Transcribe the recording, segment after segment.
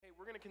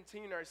to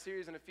continue in our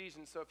series in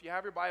Ephesians. So if you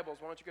have your Bibles,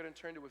 why don't you go ahead and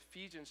turn to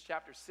Ephesians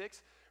chapter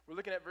 6. We're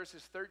looking at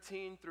verses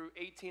 13 through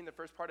 18, the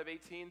first part of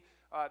 18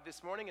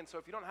 this morning. And so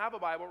if you don't have a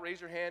Bible, raise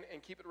your hand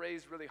and keep it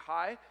raised really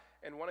high.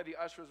 And one of the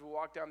ushers will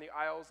walk down the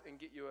aisles and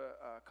get you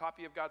a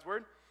copy of God's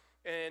Word.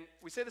 And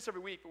we say this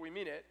every week, but we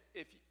mean it.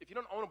 If you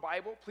don't own a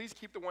Bible, please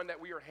keep the one that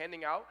we are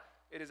handing out.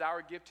 It is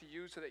our gift to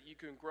you so that you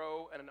can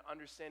grow in an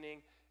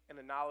understanding and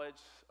a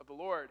knowledge of the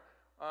Lord.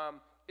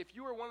 If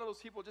you are one of those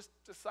people, just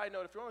a side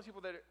note, if you're one of those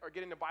people that are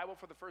getting the Bible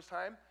for the first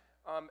time,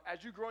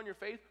 as you grow in your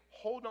faith,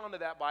 hold on to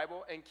that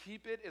Bible and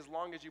keep it as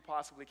long as you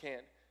possibly can.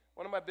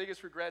 One of my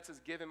biggest regrets is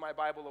giving my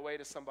Bible away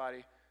to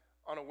somebody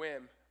on a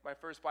whim, my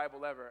first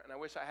Bible ever, and I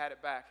wish I had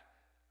it back.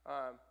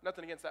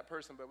 Nothing against that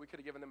person, but we could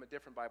have given them a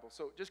different Bible.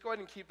 So just go ahead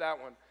and keep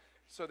that one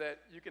so that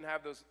you can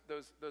have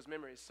those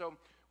memories. So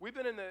we've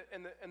been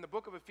in the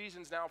book of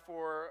Ephesians now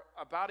for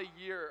about a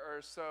year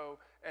or so,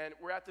 and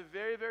we're at the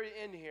very, very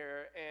end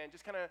here. And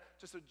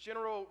just a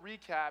general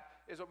recap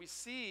is what we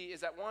see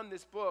is that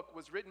this book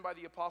was written by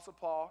the Apostle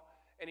Paul,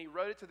 and he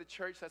wrote it to the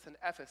church that's in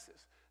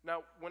Ephesus.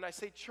 Now, when I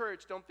say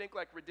church, don't think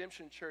like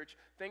Redemption Church.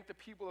 Think the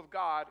people of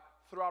God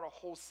throughout a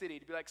whole city.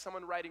 To be like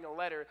someone writing a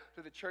letter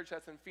to the church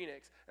that's in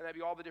Phoenix, and that'd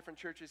be all the different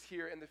churches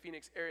here in the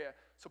Phoenix area.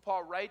 So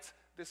Paul writes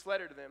this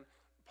letter to them.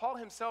 Paul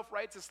himself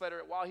writes this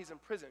letter while he's in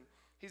prison.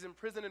 He's in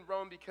prison in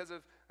Rome because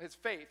of his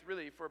faith,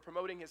 really, for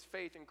promoting his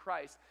faith in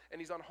Christ,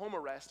 and he's on home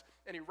arrest.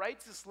 And he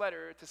writes this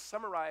letter to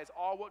summarize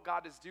all what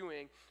God is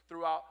doing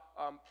throughout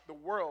the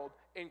world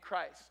in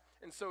Christ.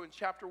 And so in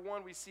chapter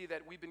 1, we see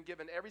that we've been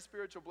given every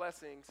spiritual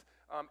blessings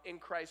in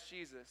Christ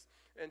Jesus.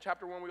 In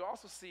chapter 1, we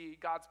also see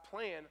God's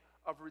plan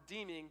of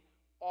redeeming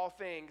all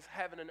things,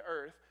 heaven and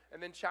earth.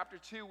 And then chapter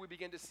 2, we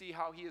begin to see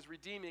how he is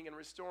redeeming and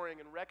restoring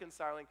and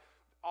reconciling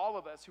all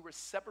of us who were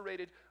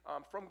separated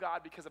from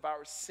God because of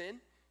our sin,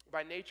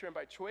 by nature and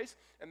by choice,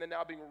 and then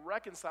now being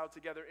reconciled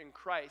together in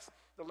Christ.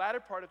 The latter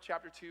part of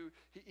chapter 2,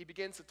 he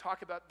begins to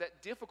talk about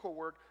that difficult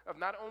work of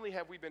not only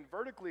have we been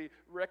vertically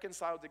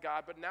reconciled to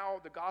God, but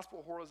now the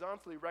gospel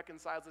horizontally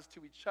reconciles us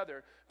to each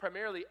other,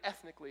 primarily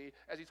ethnically,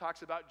 as he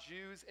talks about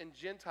Jews and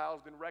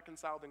Gentiles being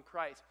reconciled in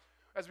Christ.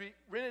 As we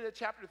read into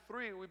chapter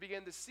 3, we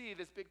begin to see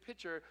this big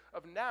picture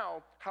of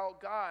now how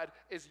God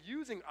is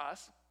using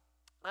us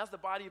as the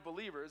body of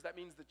believers, that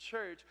means the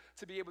church,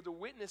 to be able to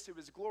witness to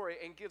his glory,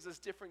 and gives us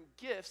different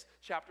gifts,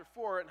 chapter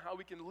 4, and how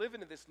we can live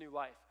into this new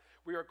life.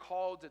 We are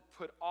called to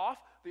put off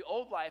the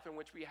old life in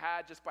which we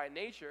had just by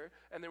nature,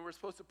 and then we're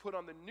supposed to put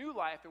on the new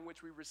life in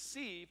which we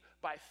receive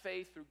by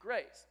faith through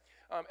grace.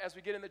 As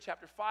we get into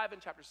chapter 5 and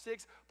chapter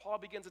 6, Paul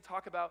begins to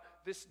talk about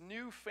this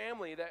new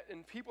family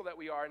and people that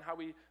we are, and how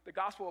the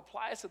gospel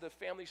applies to the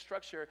family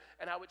structure,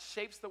 and how it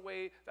shapes the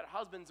way that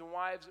husbands and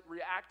wives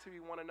react to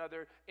one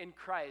another in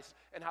Christ,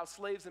 and how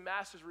slaves and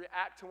masters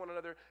react to one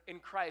another in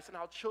Christ, and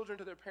how children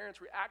to their parents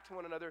react to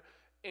one another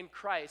in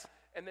Christ,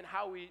 and then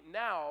how we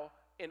now,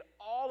 in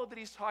all of that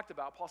he's talked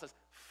about, Paul says,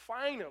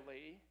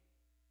 finally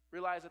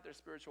realize that there's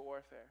spiritual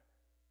warfare.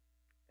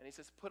 And he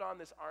says, put on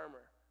this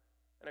armor.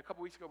 And a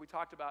couple weeks ago we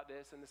talked about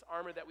this, and this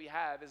armor that we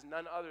have is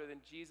none other than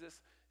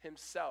Jesus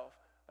himself.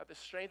 That the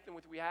strength in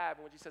which we have,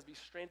 in which he says be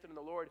strengthened in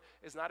the Lord,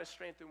 is not a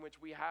strength in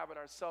which we have in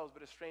ourselves,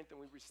 but a strength that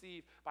we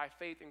receive by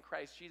faith in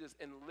Christ Jesus,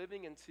 and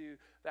living into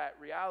that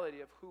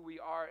reality of who we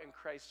are in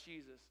Christ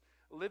Jesus.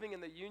 Living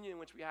in the union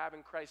which we have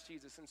in Christ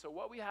Jesus. And so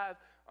what we have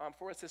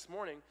for us this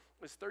morning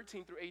is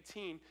 13 through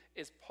 18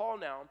 is Paul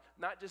now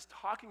not just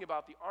talking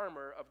about the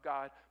armor of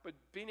God, but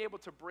being able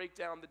to break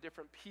down the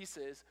different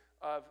pieces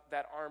of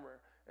that armor.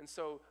 And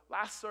so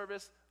last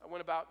service, I went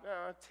about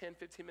 10,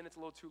 15 minutes, a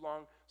little too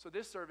long. So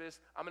this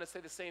service, I'm going to say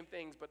the same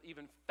things, but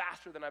even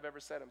faster than I've ever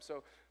said them.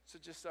 So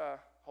just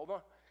hold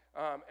on,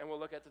 and we'll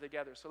look at it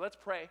together. So let's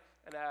pray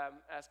and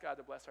ask God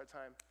to bless our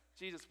time.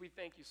 Jesus, we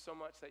thank you so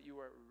much that you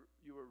were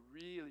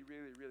really,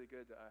 really, really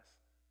good to us.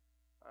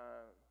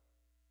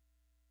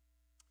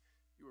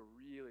 You were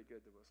really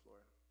good to us,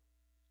 Lord.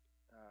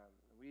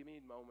 We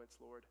need moments,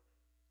 Lord,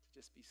 to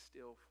just be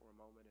still for a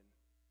moment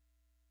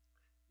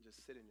and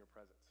just sit in your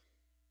presence.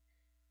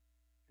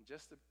 And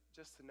just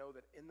to know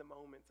that in the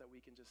moments that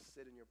we can just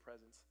sit in your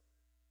presence,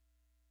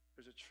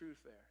 there's a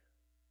truth there.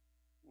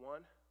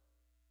 One,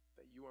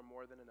 that you are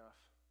more than enough.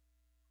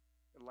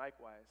 And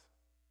likewise,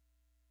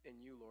 in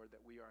you, Lord,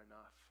 that we are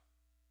enough.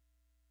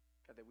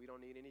 God, that we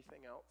don't need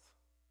anything else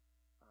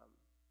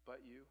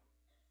but you.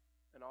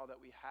 And all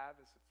that we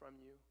have is from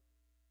you.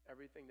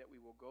 Everything that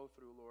we will go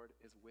through, Lord,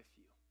 is with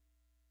you.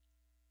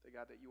 That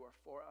God, that you are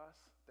for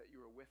us, that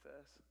you are with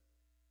us,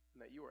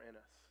 and that you are in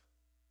us.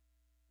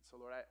 And so,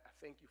 Lord, I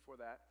thank you for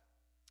that.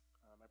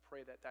 I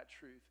pray that that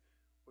truth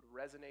would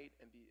resonate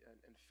and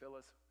fill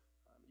us.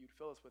 You'd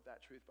fill us with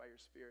that truth by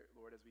your Spirit,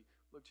 Lord, as we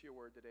look to your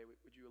word today.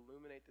 Would you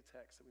illuminate the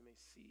text so we may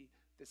see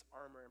this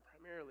armor, and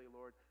primarily,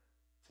 Lord,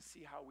 to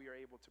see how we are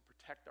able to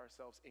protect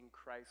ourselves in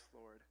Christ,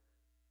 Lord,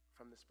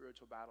 from the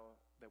spiritual battle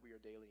that we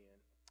are daily in.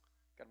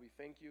 God, we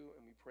thank you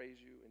and we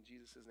praise you in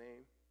Jesus'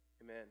 name.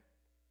 Amen.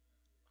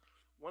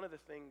 One of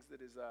the things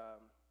that is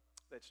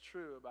that's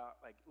true about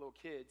like little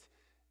kids,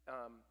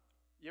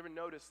 you ever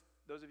notice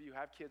those of you who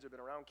have kids or been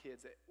around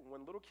kids, that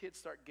when little kids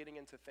start getting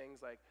into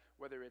things like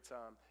whether it's,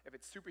 if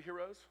it's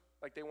superheroes,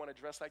 like they want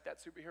to dress like that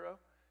superhero,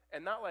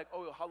 and not like,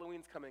 oh,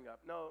 Halloween's coming up.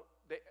 No,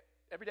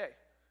 every day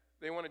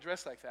they want to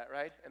dress like that,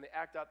 right? And they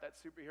act out that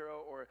superhero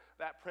or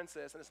that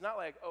princess. And it's not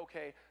like,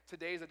 okay,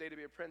 today's the day to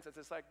be a princess.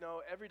 It's like,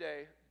 no, every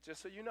day,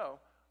 just so you know,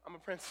 I'm a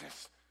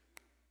princess,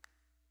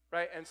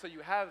 right? And so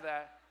you have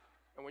that.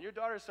 And when your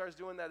daughter starts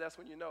doing that, that's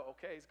when you know,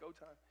 okay, it's go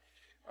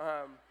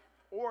time.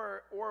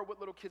 Or what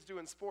little kids do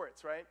in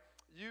sports, right?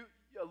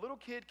 A little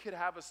kid could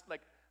have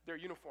their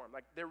uniform.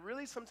 Like they're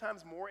really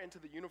sometimes more into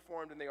the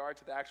uniform than they are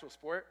to the actual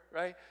sport,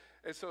 right?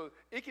 And so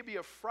it could be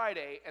a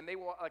Friday, and they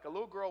will, like a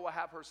little girl will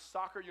have her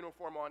soccer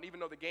uniform on, even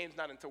though the game's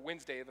not until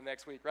Wednesday of the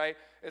next week, right?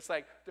 It's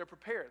like they're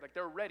prepared, like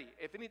they're ready.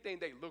 If anything,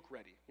 they look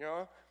ready, you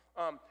know?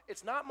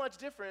 It's not much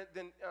different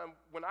than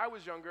when I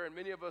was younger, and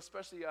many of us,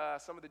 especially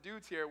some of the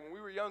dudes here, when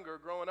we were younger,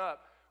 growing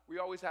up, we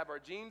always have our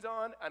jeans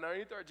on, and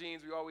underneath our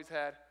jeans, we always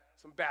had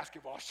some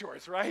basketball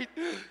shorts, right?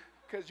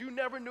 Because you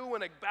never knew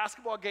when a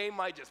basketball game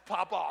might just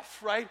pop off,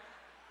 right?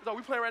 So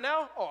we playing right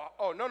now?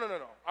 Oh, no.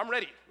 I'm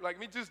ready. Like,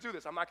 me just do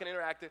this. I'm not going to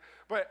interact it.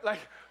 But, like,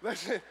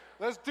 let's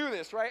do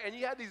this, right? And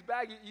you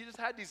just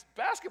had these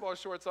basketball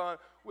shorts on,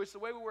 which the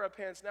way we wear our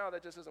pants now,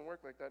 that just doesn't work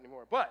like that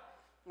anymore. But,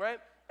 right?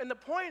 And the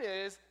point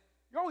is,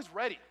 you're always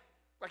ready.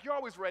 Like, you're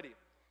always ready.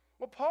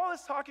 What Paul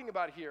is talking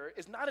about here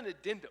is not an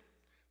addendum.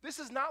 This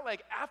is not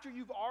like after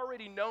you've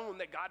already known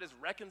that God is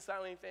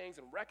reconciling things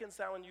and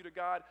reconciling you to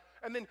God,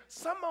 and then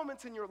some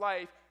moments in your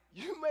life,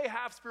 you may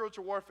have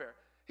spiritual warfare.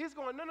 He's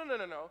going, no.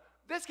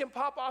 This can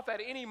pop off at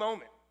any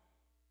moment.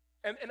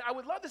 And I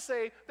would love to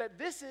say that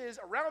this is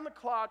around the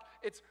clock.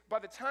 It's for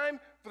the time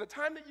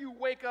that you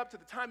wake up to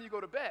the time you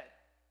go to bed.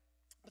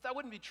 But that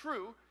wouldn't be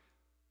true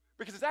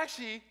because it's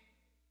actually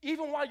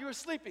even while you're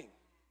sleeping.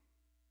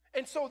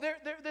 And so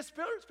the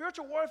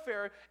spiritual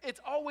warfare, it's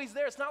always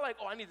there. It's not like,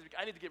 oh, I need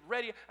to get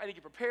ready. I need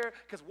to get prepared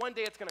because one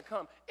day it's going to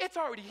come. It's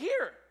already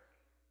here.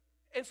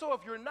 And so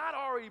if you're not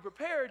already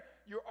prepared,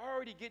 you're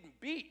already getting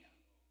beat.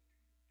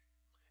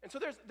 And so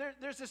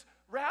there's this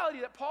reality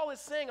that Paul is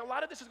saying. A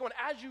lot of this is going,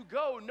 as you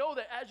go, know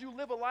that as you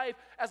live a life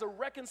as a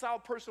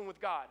reconciled person with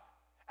God,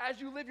 as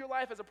you live your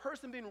life as a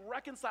person being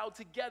reconciled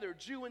together,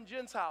 Jew and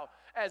Gentile,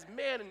 as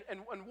man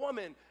and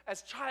woman,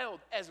 as child,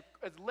 as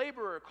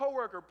laborer,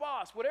 coworker,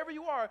 boss, whatever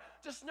you are,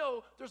 just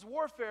know there's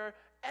warfare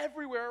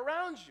everywhere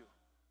around you.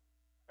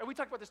 And we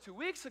talked about this 2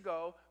 weeks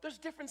ago. There's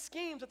different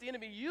schemes that the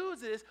enemy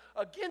uses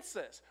against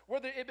us,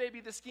 whether it may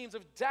be the schemes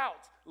of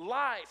doubt,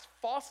 lies,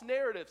 false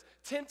narratives,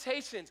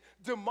 temptations,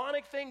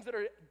 demonic things that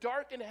are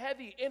dark and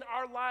heavy in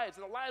our lives,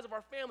 in the lives of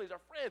our families, our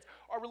friends,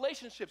 our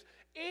relationships.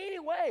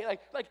 Anyway,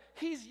 like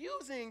he's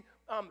using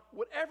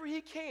whatever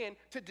he can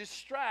to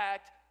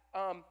distract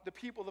the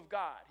people of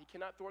God. He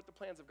cannot thwart the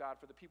plans of God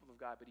for the people of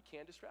God, but he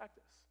can distract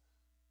us.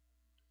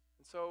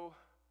 And so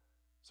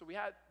we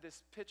had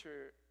this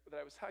picture that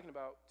I was talking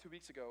about 2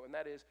 weeks ago, and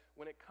that is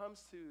when it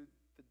comes to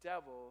the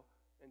devil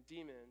and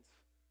demons,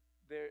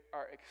 there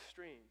are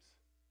extremes.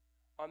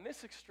 On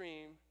this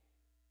extreme,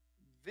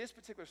 this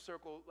particular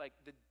circle, like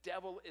the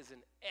devil is in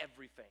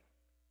everything.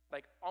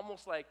 Like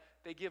almost like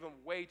they give him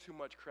way too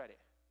much credit,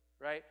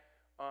 right?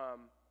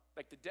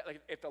 Like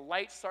if the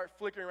lights start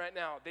flickering right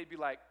now, they'd be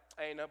like,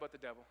 ain't nothing but the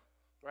devil,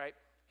 right?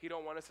 He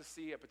don't want us to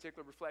see a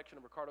particular reflection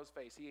of Ricardo's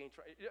face. He ain't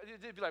trying.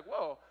 It'd be like,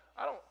 whoa,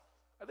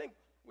 I think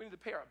we need to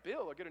pay our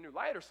bill or get a new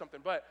light or something.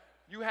 But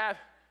you have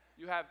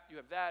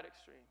that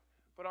extreme.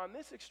 But on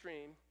this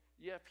extreme,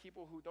 you have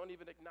people who don't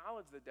even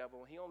acknowledge the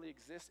devil. He only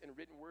exists in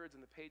written words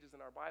in the pages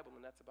in our Bible,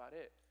 and that's about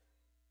it,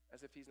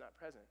 as if he's not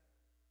present.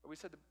 But we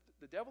said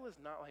the devil is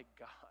not like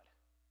God,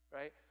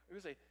 right? We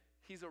say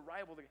he's a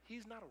rival.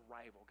 He's not a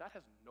rival. God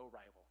has no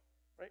rival,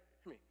 right?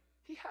 Hear me.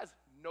 He has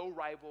no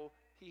rival.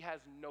 He has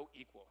no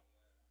equal.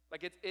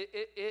 Like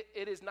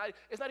it is not.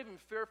 It's not even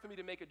fair for me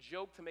to make a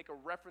joke, to make a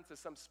reference to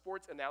some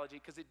sports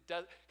analogy, because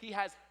he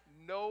has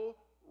no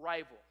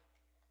rival,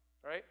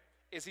 right?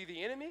 Is he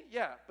the enemy?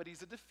 Yeah, but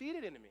he's a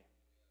defeated enemy.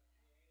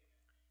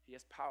 He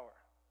has power,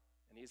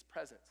 and he has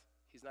presence.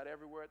 He's not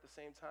everywhere at the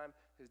same time.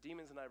 His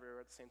demons are not everywhere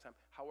at the same time.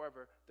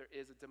 However, there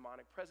is a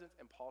demonic presence,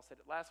 and Paul said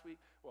it last week.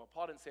 Well,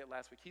 Paul didn't say it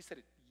last week. He said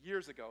it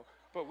years ago,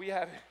 but we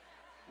have it.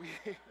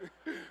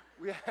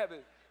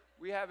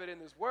 We have it in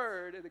this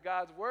word, in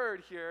God's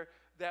word here,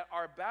 that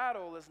our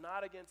battle is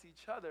not against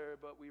each other,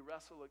 but we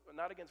wrestle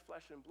not against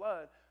flesh and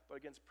blood, but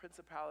against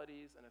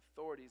principalities and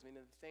authorities,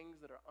 meaning things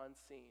that are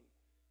unseen.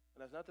 And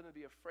there's nothing to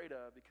be afraid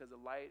of because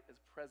the light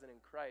is present in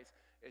Christ.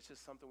 It's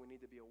just something we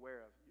need to be aware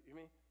of. You hear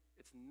me?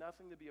 It's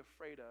nothing to be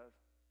afraid of,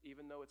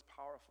 even though it's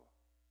powerful.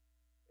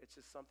 It's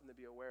just something to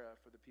be aware of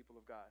for the people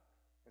of God.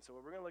 And so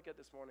what we're going to look at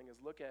this morning is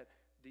look at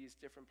these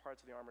different parts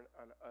of the armor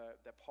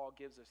that Paul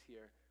gives us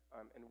here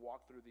and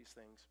walk through these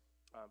things.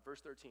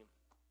 Verse 13,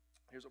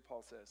 here's what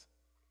Paul says.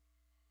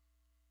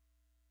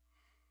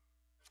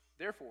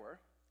 Therefore,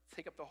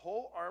 take up the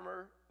whole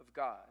armor of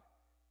God,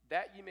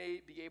 that you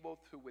may be able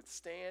to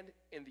withstand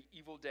in the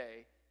evil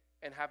day,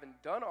 and having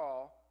done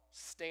all,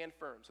 stand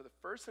firm. So the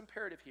first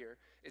imperative here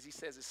is he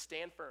says is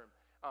stand firm.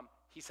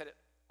 He said it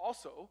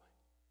also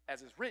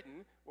as is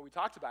written, when we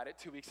talked about it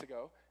 2 weeks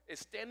ago, is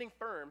standing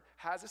firm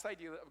has this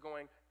idea of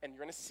going, and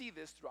you're going to see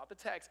this throughout the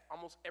text,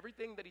 almost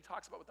everything that he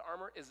talks about with the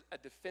armor is a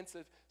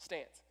defensive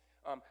stance.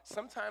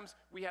 Sometimes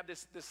we have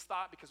this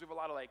thought because we have a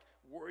lot of like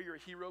warrior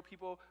hero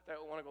people that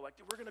want to go like,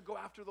 we're going to go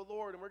after the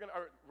Lord, and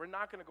we're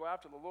not going to go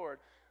after the Lord.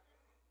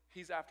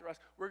 He's after us.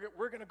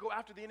 We're going to go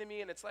after the enemy,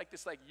 and it's like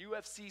this like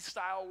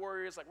UFC-style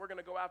warriors, like we're going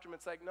to go after him.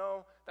 It's like,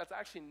 no, that's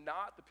actually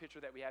not the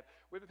picture that we have.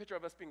 We have a picture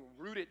of us being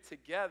rooted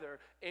together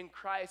in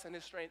Christ and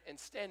his strength and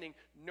standing,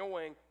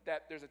 knowing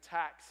that there's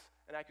attacks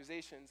and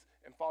accusations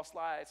and false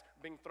lies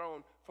being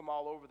thrown from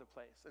all over the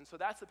place. And so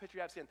that's the picture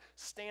you have to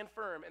stand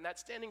firm, and that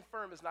standing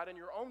firm is not in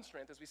your own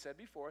strength, as we said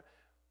before.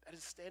 That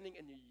is standing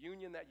in the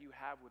union that you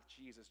have with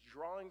Jesus,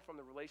 drawing from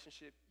the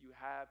relationship you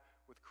have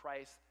with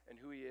Christ and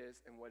who he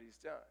is and what he's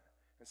done.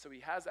 And so he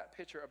has that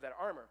picture of that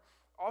armor.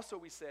 Also,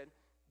 we said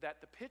that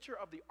the picture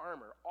of the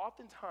armor,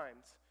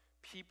 oftentimes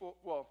people,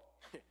 well,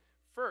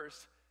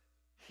 first,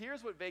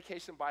 here's what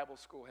Vacation Bible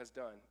School has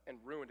done and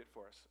ruined it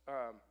for us.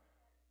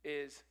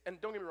 And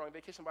don't get me wrong,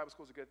 Vacation Bible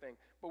School is a good thing,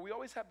 but we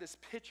always have this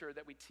picture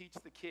that we teach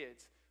the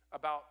kids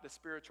about the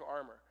spiritual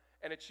armor.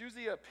 And it's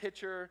usually a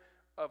picture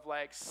of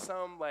like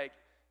some like,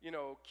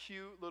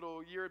 cute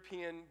little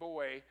European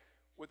boy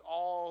with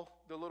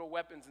all the little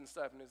weapons and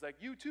stuff. And it's like,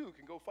 you too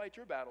can go fight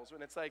your battles.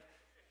 And it's like,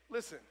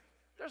 listen,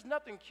 there's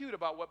nothing cute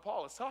about what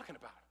Paul is talking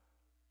about.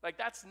 Like,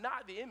 that's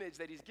not the image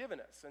that he's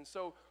given us. And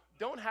so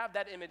don't have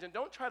that image, and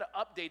don't try to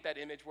update that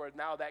image where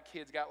now that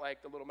kid's got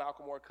like the little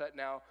Malcolm Moore cut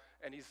now,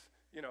 and he's,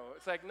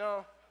 it's like,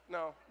 no.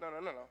 The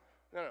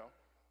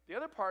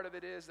other part of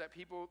it is that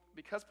people,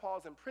 because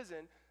Paul's in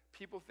prison,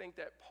 people think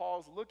that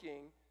Paul's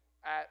looking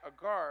at a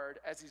guard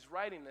as he's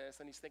writing this,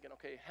 and he's thinking,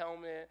 okay,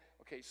 helmet,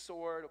 okay,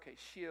 sword, okay,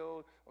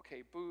 shield,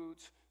 okay,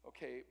 boots,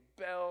 okay,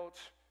 belt,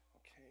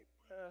 okay,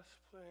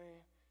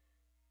 breastplate.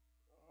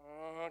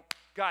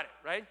 Got it,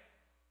 right?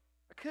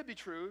 It could be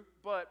true,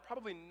 but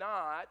probably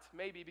not.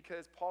 Maybe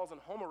because Paul's in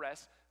home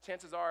arrest,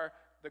 chances are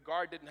the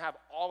guard didn't have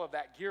all of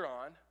that gear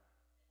on.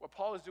 What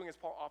Paul is doing, as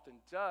Paul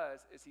often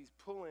does, is he's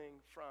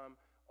pulling from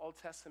Old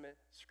Testament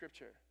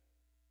scripture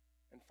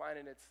and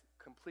finding its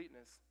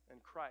completeness in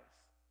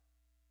Christ.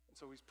 And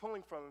so he's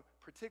pulling from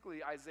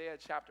particularly Isaiah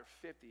chapter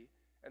 50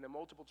 and the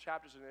multiple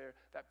chapters in there,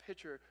 that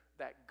picture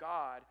that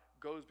God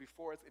goes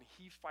before us and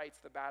he fights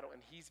the battle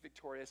and he's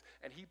victorious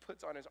and he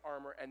puts on his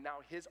armor, and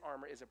now his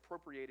armor is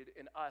appropriated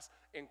in us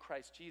in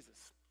Christ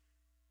Jesus.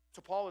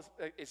 So Paul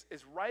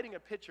is writing a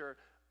picture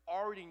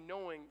already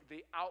knowing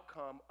the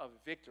outcome of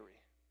victory.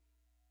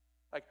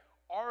 Like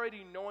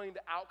already knowing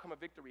the outcome of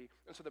victory.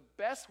 And so the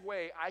best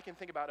way I can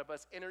think about of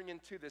us entering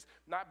into this,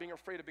 not being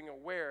afraid of being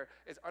aware,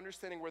 is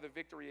understanding where the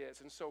victory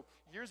is. And so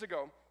years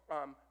ago,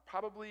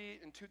 probably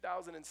in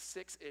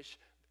 2006-ish,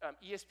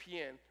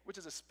 ESPN, which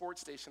is a sports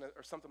station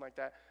or something like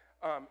that,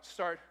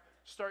 started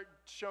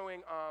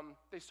showing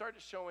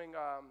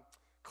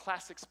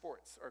classic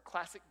sports or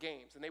classic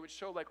games, and they would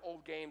show like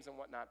old games and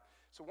whatnot.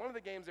 So one of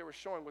the games they were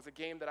showing was a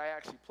game that I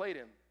actually played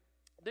in.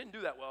 Didn't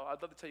do that well,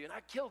 I'd love to tell you, and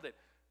I killed it.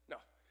 No.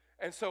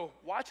 And so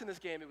watching this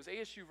game, it was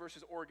ASU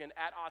versus Oregon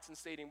at Autzen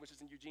Stadium, which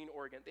is in Eugene,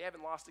 Oregon. They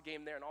haven't lost a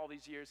game there in all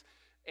these years.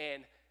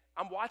 And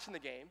I'm watching the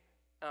game,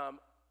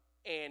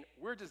 and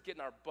we're just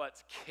getting our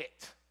butts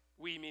kicked.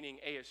 We meaning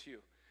ASU.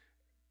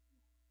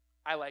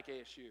 I like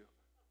ASU.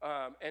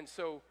 And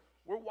so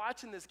we're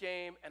watching this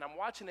game, and I'm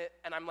watching it,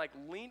 and I'm like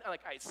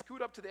I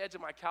scoot up to the edge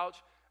of my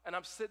couch, and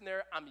I'm sitting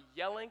there, I'm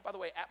yelling, by the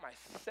way, at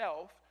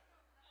myself,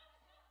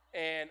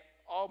 and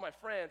all my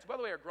friends, by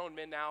the way, are grown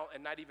men now,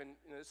 and not even,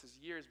 this is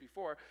years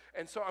before,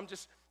 and so I'm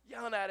just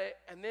yelling at it,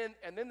 and then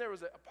there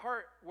was a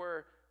part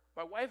where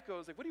my wife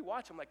goes, like, what are you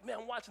watching? I'm like,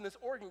 man, I'm watching this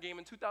Oregon game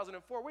in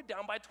 2004. We're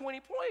down by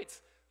 20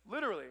 points,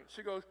 literally.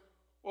 She goes,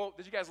 well,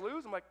 did you guys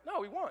lose? I'm like, no,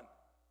 we won.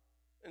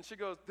 And she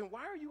goes, then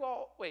why are you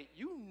all, wait,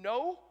 you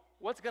know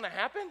what's going to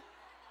happen?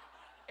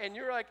 And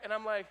you're like, and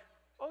I'm like,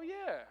 oh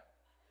yeah,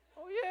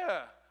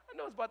 I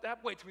know it's about to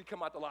happen. Wait till we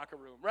come out the locker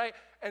room, right?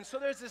 And so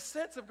there's this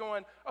sense of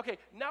going, okay,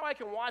 now I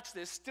can watch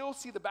this, still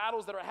see the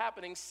battles that are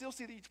happening, still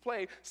see each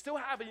play, still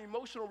have an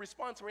emotional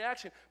response and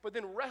reaction, but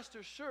then rest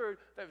assured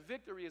that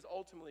victory is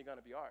ultimately going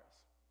to be ours.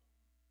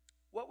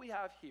 What we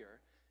have here,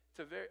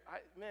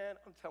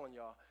 I'm telling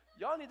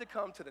y'all need to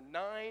come to the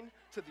 9,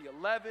 to the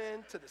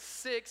 11, to the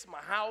 6, my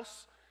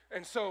house.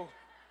 And so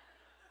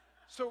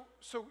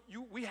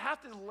we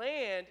have to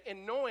land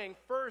in knowing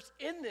first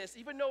in this,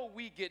 even though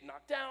we get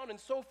knocked down and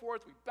so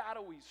forth, we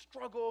battle, we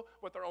struggle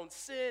with our own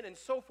sin and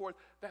so forth,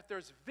 that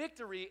there's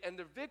victory, and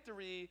the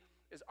victory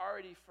is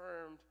already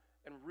firmed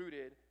and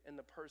rooted in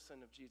the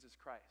person of Jesus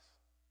Christ.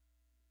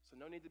 So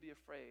no need to be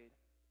afraid,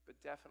 but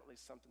definitely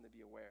something to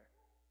be aware.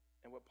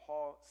 And what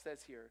Paul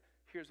says here,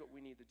 here's what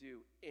we need to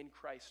do in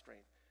Christ's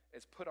strength,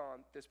 is put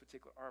on this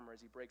particular armor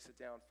as he breaks it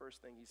down.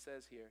 First thing he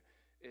says here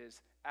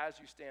is, as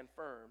you stand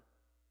firm,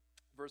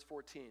 verse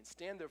 14,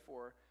 stand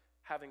therefore,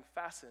 having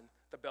fastened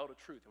the belt of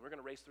truth. And we're going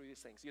to race through these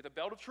things. You have the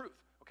belt of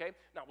truth, okay?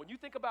 Now, when you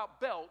think about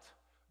belt,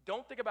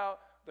 don't think about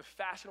the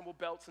fashionable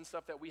belts and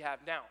stuff that we have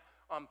now.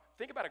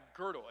 Think about a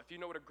girdle, if you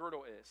know what a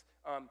girdle is.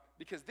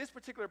 Because this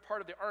particular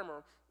part of the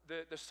armor,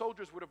 the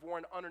soldiers would have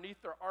worn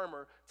underneath their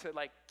armor to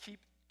like keep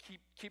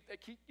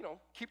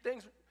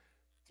things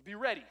to be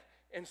ready.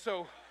 And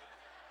so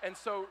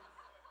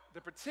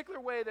the particular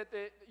way that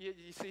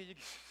you see, you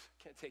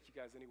can't take you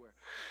guys anywhere.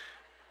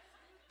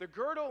 The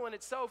girdle in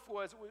itself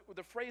was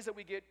the phrase that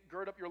we get,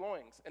 gird up your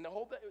loins. And the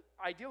whole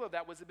ideal of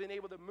that was being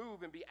able to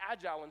move and be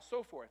agile and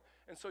so forth.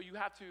 And so you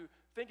have to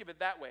think of it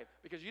that way,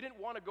 because you didn't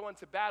want to go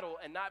into battle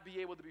and not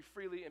be able to be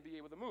freely and be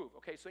able to move.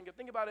 Okay, so you can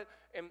think about it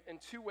in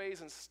two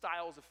ways and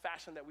styles of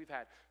fashion that we've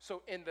had.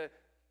 So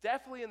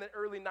definitely in the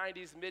early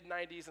 90s, mid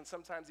 90s, and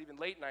sometimes even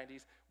late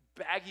 90s,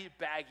 baggy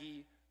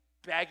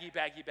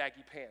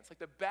pants. Like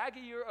the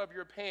baggier of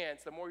your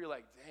pants, the more you're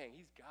like, dang,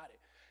 he's got it.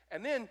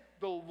 And then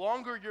the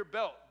longer your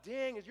belt.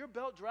 Dang, is your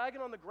belt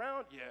dragging on the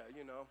ground? Yeah,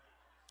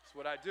 that's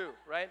what I do,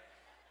 right?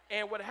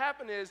 And what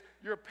happened is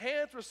your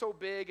pants were so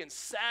big and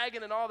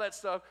sagging and all that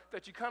stuff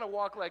that you kind of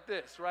walk like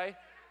this, right?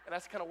 And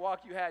that's the kind of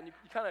walk you had. And you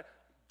kind of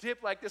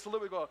dip like this a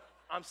little bit and go,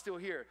 I'm still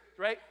here,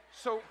 right?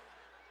 So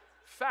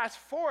fast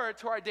forward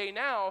to our day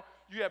now,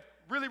 you have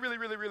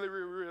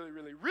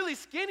really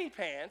skinny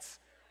pants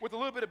with a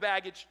little bit of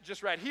baggage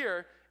just right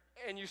here,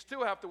 and you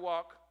still have to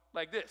walk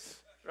like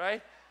this,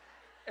 right?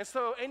 And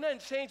so ain't nothing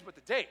changed but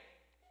the date.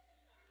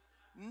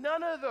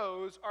 None of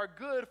those are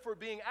good for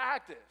being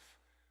active.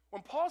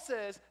 When Paul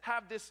says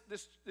have this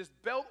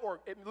belt, or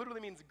it literally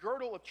means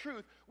girdle of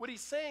truth, what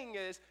he's saying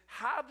is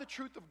have the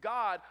truth of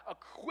God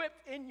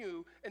equipped in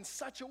you in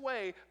such a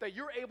way that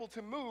you're able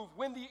to move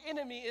when the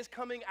enemy is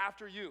coming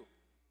after you.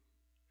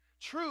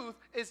 Truth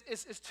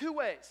is two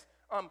ways.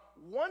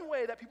 One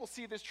way that people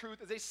see this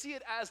truth is they see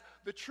it as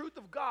the truth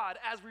of God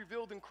as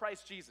revealed in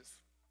Christ Jesus.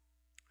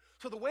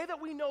 So the way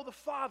that we know the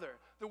Father,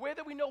 the way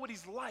that we know what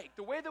he's like,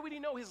 the way that we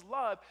know his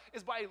love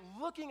is by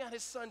looking at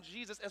his son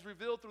Jesus as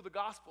revealed through the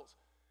Gospels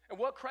and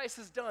what Christ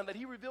has done, that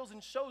he reveals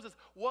and shows us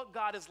what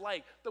God is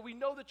like, that we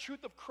know the truth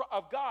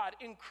of God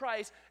in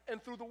Christ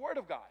and through the Word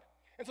of God.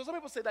 And so some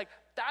people say, like,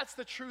 that's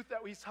the truth that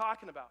he's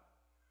talking about.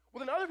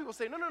 Well, then other people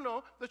say,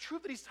 no, the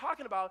truth that he's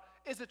talking about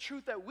is the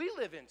truth that we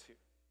live into.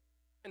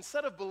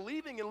 Instead of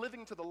believing and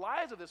living to the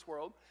lies of this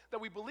world,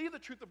 that we believe the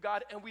truth of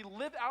God and we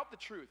live out the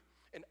truth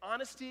in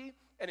honesty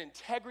and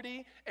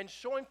integrity and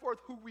showing forth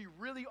who we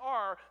really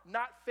are,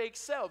 not fake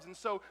selves. And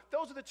so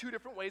those are the two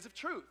different ways of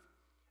truth.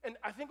 And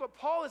I think what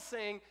Paul is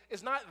saying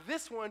is not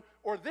this one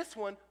or this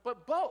one,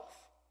 but both.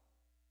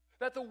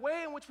 That the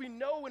way in which we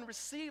know and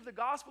receive the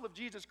gospel of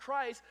Jesus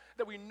Christ,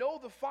 that we know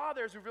the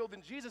Father is revealed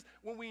in Jesus,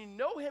 when we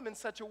know him in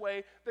such a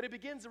way that it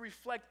begins to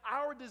reflect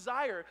our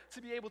desire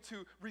to be able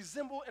to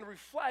resemble and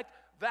reflect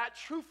that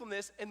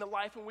truthfulness in the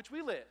life in which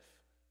we live.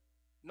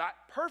 Not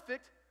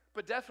perfect,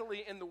 but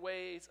definitely in the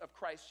ways of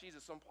Christ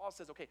Jesus. So when Paul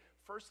says, okay,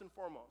 first and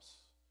foremost,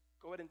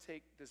 go ahead and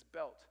take this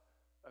belt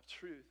of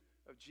truth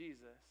of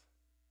Jesus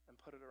and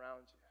put it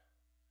around you.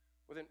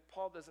 Well, then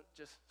Paul doesn't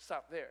just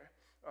stop there.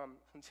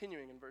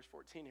 Continuing in verse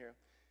 14 here.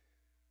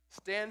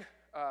 Stand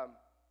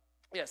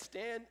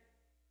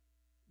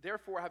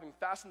therefore, having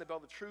fastened the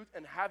belt of truth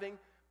and having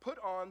put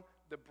on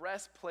the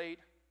breastplate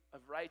of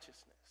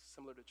righteousness.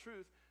 Similar to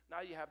truth,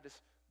 now you have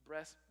this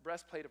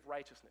breastplate of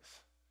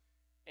righteousness.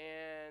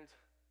 And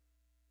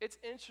it's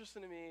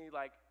interesting to me,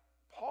 like,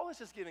 Paul is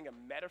just giving a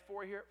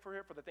metaphor here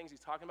for the things he's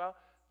talking about.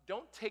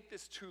 Don't take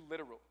this too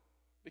literal,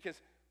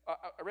 because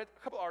I read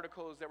a couple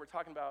articles that were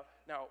talking about,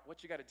 now,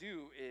 what you got to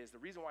do is, the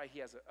reason why he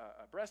has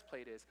a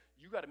breastplate is,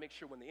 you got to make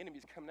sure when the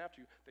enemy's coming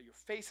after you that you're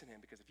facing him,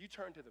 because if you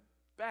turn to the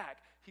back,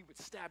 he would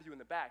stab you in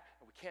the back,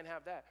 and we can't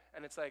have that.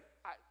 And it's like,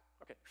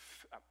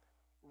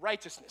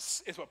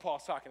 righteousness is what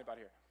Paul's talking about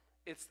here.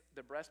 It's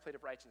the breastplate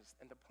of righteousness.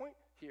 And the point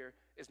here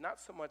is not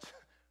so much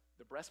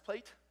the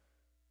breastplate,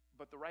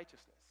 but the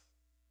righteousness.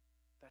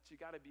 That you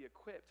got to be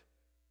equipped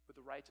with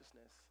the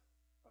righteousness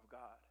of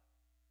God.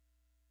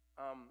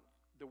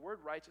 The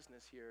word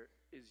righteousness here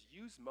is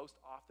used most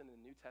often in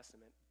the New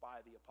Testament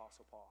by the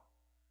Apostle Paul.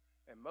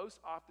 And most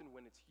often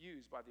when it's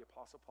used by the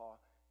Apostle Paul,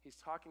 he's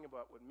talking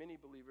about what many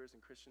believers and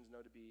Christians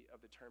know to be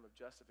of the term of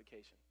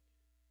justification.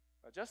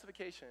 Now,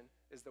 justification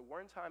is the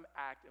one-time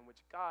act in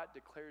which God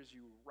declares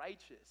you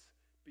righteous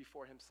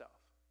before himself.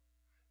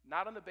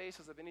 Not on the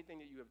basis of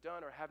anything that you have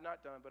done or have not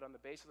done, but on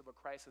the basis of what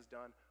Christ has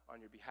done on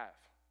your behalf.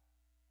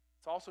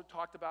 It's also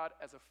talked about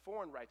as a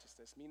foreign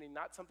righteousness, meaning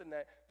not something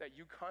that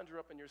you conjure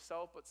up in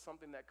yourself, but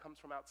something that comes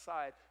from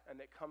outside and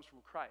that comes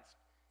from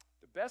Christ.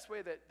 The best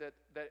way that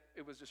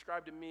it was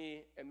described to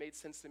me and made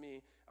sense to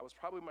me, I was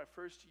probably my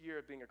first year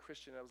of being a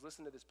Christian. I was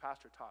listening to this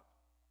pastor talk.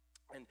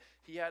 And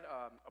he had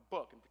a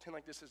book, and pretend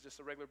like this is just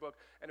a regular book,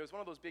 and it was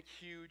one of those big,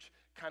 huge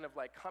kind of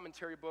like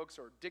commentary books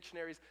or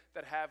dictionaries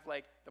that have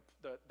like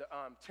the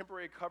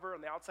temporary cover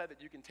on the outside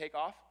that you can take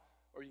off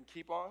or you can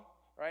keep on,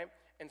 right?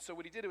 And so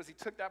what he did was he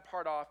took that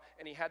part off,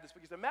 and he had this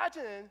book. He said,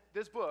 imagine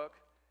this book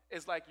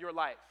is like your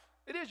life.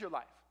 It is your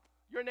life.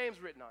 Your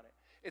name's written on it.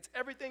 It's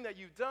everything that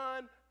you've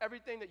done,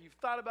 everything that you've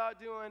thought about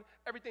doing,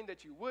 everything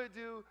that you would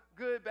do,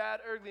 good, bad,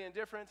 ugly,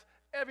 indifferent,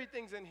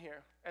 everything's in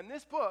here. And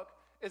this book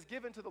is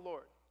given to the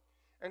Lord.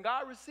 And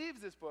God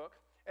receives this book,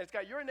 and it's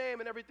got your name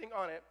and everything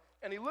on it,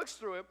 and he looks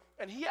through it,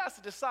 and he has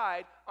to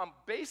decide,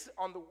 based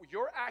on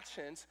your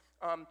actions,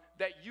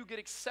 that you get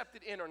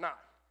accepted in or not.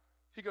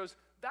 He goes,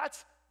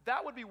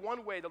 that would be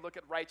one way to look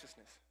at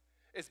righteousness,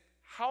 is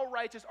how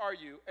righteous are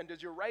you, and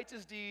does your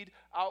righteous deed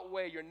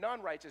outweigh your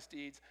non-righteous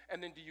deeds,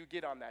 and then do you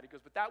get on that? He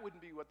goes, but that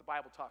wouldn't be what the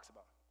Bible talks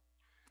about.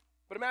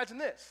 But imagine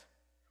this.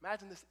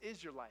 Imagine this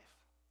is your life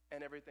and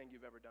everything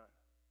you've ever done.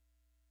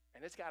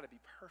 And it's got to be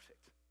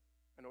perfect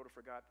in order for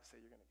God to say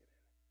you're going to get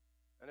in.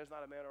 And there's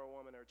not a man or a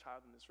woman or a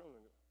child in this room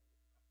who goes,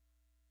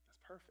 that's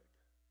perfect.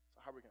 So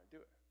how are we going to do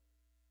it?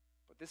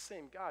 But this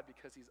same God,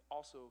 because he's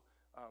also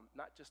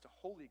not just a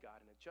holy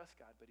God and a just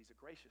God, but he's a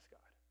gracious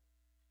God,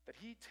 that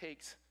he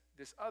takes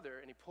this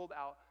other and he pulled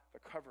out the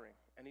covering.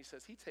 And he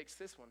says he takes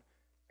this one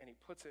and he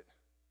puts it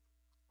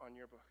on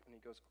your book. And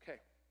he goes,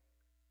 okay.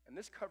 And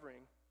this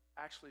covering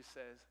actually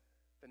says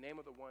the name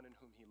of the one in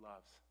whom he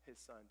loves, his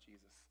son,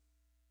 Jesus.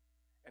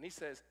 And he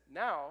says,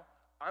 now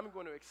I'm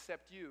going to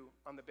accept you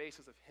on the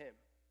basis of him.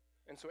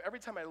 And so every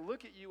time I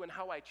look at you and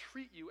how I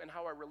treat you and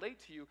how I relate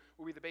to you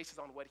will be the basis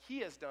on what he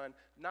has done,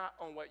 not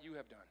on what you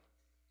have done.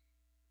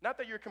 Not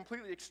that you're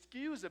completely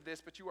excused of this,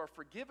 but you are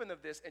forgiven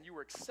of this and you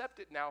are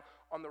accepted now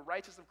on the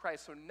righteousness of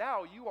Christ. So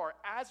now you are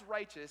as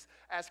righteous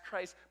as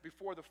Christ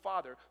before the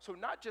Father. So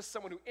not just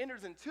someone who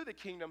enters into the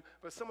kingdom,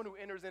 but someone who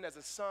enters in as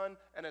a son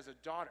and as a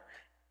daughter.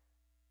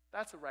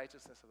 That's the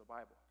righteousness of the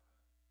Bible.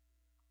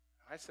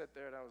 I sat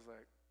there and I was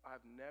like,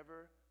 I've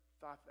never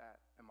thought that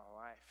in my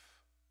life.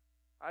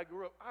 I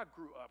grew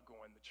up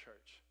going to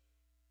church.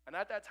 And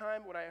at that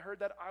time, when I heard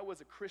that, I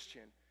was a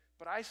Christian.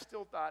 But I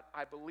still thought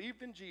I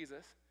believed in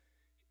Jesus.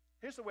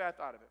 Here's the way I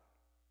thought of it.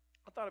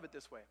 I thought of it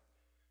this way.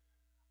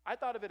 I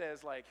thought of it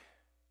as like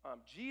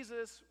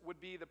Jesus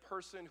would be the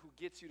person who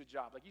gets you the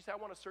job. Like you say, I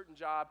want a certain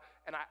job,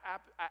 and I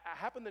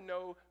happen to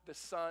know the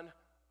son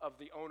of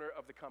the owner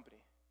of the company.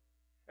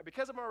 And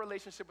because of my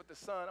relationship with the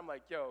son, I'm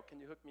like, yo, can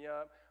you hook me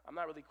up? I'm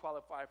not really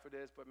qualified for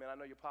this, but man, I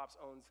know your pops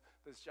owns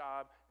this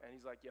job. And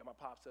he's like, yeah, my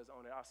pops does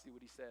own it. I'll see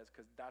what he says,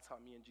 because that's how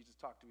me and Jesus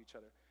talk to each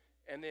other.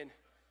 And then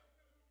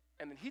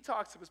he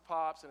talks to his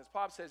pops, and his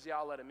pops says, yeah,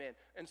 I'll let him in.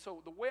 And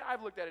so the way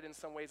I've looked at it in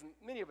some ways, and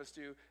many of us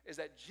do, is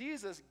that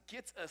Jesus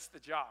gets us the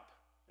job.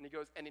 And he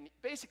goes, and he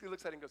basically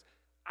looks at it and goes,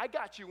 I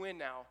got you in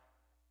now.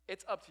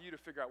 It's up to you to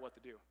figure out what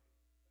to do.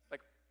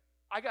 Like,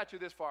 I got you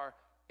this far.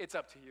 It's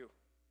up to you.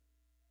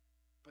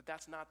 But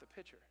that's not the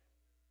picture.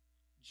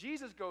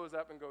 Jesus goes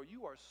up and goes,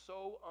 you are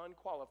so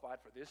unqualified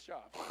for this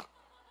job.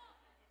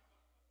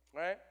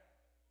 Right?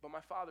 But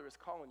my Father is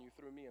calling you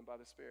through me and by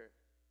the Spirit.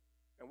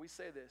 And we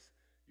say this,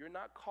 you're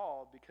not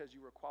called because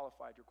you were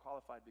qualified. You're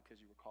qualified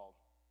because you were called.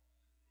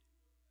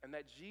 And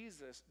that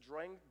Jesus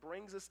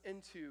brings us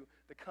into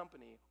the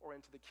company or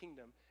into the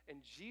kingdom. And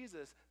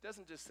Jesus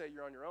doesn't just say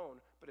you're on your own,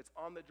 but it's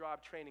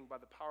on-the-job training by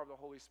the power of the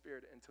Holy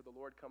Spirit until the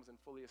Lord comes and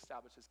fully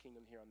establishes his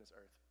kingdom here on this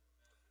earth.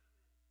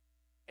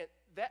 And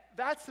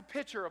that's the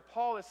picture of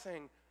Paul is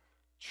saying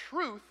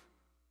truth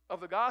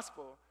of the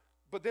gospel,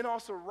 but then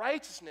also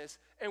righteousness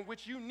in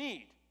which you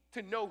need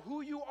to know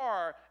who you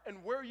are and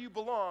where you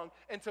belong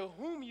and to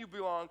whom you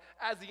belong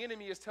as the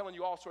enemy is telling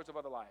you all sorts of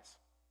other lies.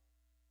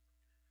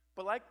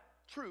 But like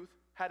truth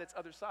had its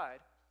other side,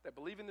 that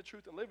believing the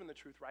truth and living the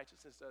truth,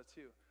 righteousness does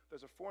too.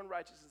 There's a foreign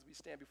righteousness we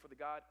stand before the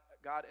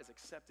God as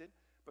accepted,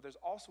 but there's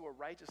also a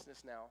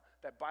righteousness now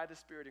that by the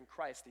Spirit in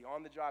Christ, the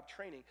on-the-job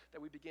training,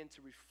 that we begin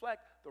to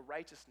reflect the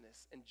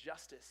righteousness and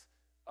justice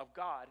of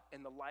God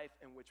in the life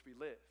in which we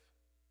live.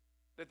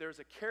 That there's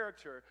a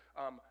character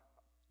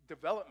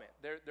development.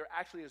 There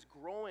actually is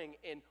growing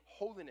in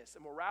holiness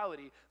and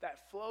morality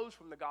that flows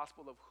from the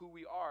gospel of who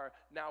we are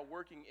now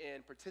working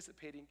in,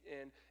 participating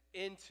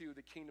into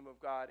the kingdom of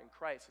God in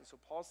Christ. And so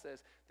Paul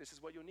says, this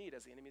is what you'll need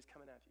as the enemy is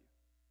coming at you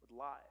with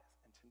lies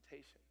and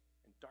temptation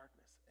and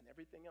darkness and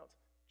everything else.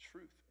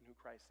 Truth in who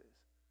Christ is,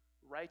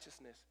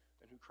 righteousness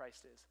in who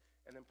Christ is.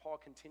 And then Paul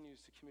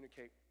continues to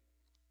communicate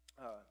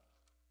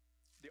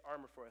the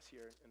armor for us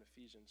here in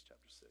Ephesians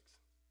chapter 6.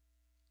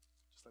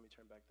 Just let me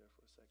turn back there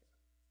for a second.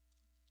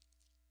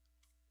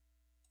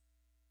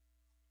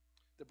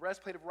 The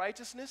breastplate of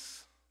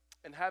righteousness,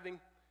 and having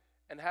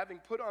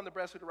put on the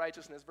breastplate of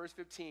righteousness, verse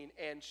 15,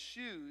 and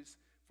shoes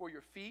for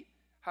your feet,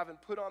 having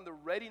put on the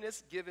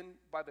readiness given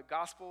by the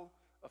gospel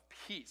of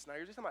peace. Now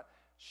you're just talking about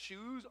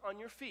shoes on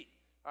your feet.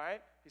 All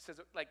right? He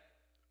says, like,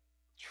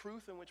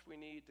 truth in which we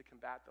need to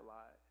combat the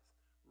lies,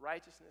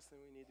 righteousness that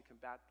we need to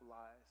combat the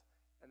lies,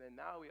 and then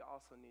now we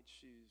also need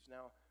shoes.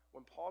 Now,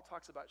 when Paul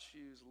talks about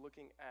shoes,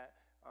 looking at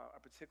a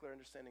particular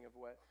understanding of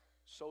what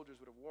soldiers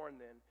would have worn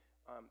then,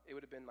 it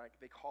would have been like,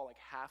 they call like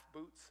half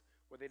boots,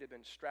 where they'd have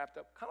been strapped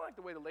up, kind of like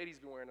the way the ladies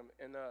be wearing them,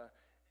 and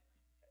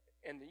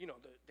you know,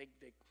 they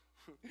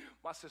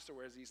my sister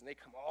wears these, and they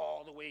come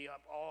all the way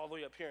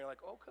up here, and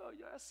like, okay,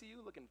 yeah, I see you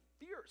looking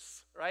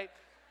fierce, right?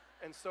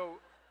 And so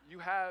you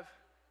have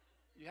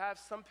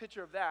some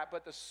picture of that,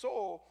 but the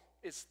sole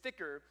is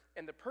thicker,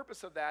 and the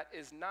purpose of that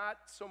is not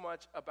so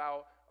much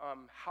about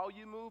how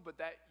you move, but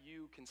that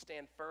you can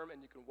stand firm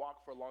and you can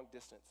walk for a long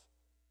distance.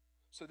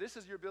 So this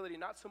is your ability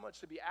not so much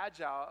to be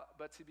agile,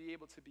 but to be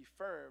able to be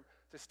firm,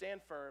 to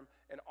stand firm,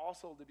 and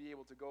also to be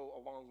able to go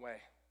a long way.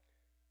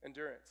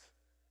 Endurance.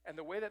 And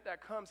the way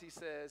that comes, he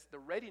says, the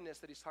readiness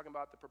that he's talking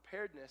about, the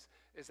preparedness,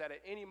 is that at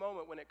any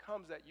moment when it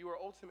comes that you are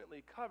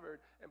ultimately covered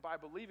and by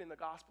believing the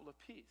gospel of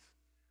peace.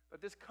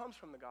 But this comes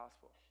from the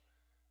gospel.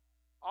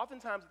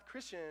 Oftentimes with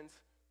Christians,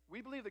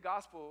 we believe the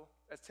gospel,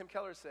 as Tim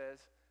Keller says,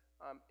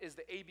 is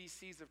the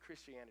ABCs of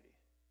Christianity.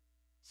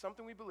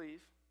 Something we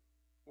believe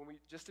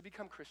just to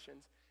become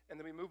Christians, and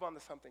then we move on to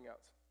something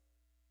else.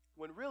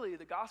 When really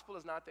the gospel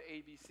is not the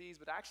ABCs,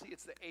 but actually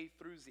it's the A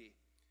through Z.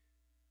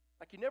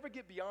 Like you never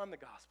get beyond the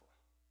gospel.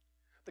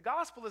 The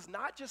gospel is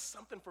not just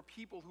something for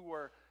people who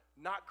are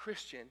not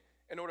Christian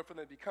in order for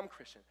them to become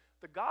Christian.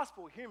 The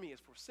gospel, hear me, is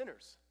for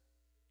sinners.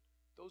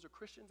 Those are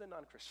Christians and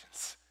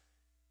non-Christians,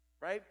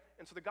 right?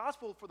 And so the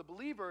gospel for the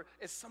believer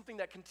is something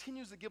that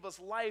continues to give us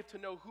life to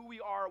know who we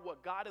are,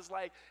 what God is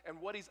like,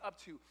 and what he's up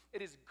to.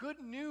 It is good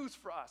news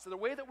for us. So the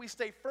way that we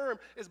stay firm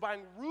is by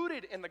being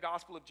rooted in the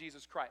gospel of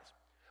Jesus Christ.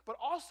 But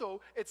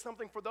also, it's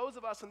something for those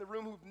of us in the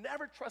room who've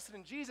never trusted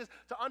in Jesus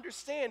to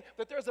understand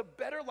that there's a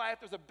better life,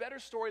 there's a better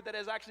story that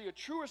is actually a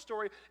truer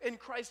story in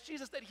Christ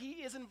Jesus that he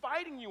is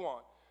inviting you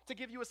on to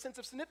give you a sense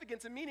of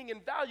significance and meaning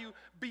and value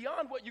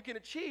beyond what you can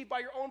achieve by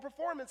your own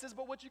performances,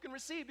 but what you can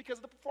receive because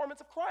of the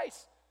performance of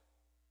Christ.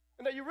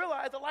 And that you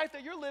realize the life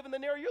that you're living, the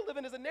narrative you're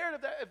living is a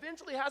narrative that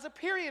eventually has a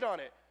period on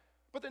it.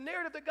 But the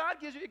narrative that God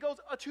gives you, it goes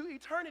to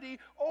eternity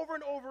over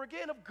and over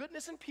again of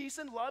goodness and peace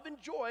and love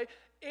and joy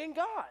in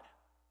God.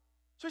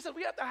 So he said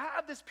we have to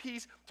have this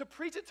peace to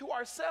preach it to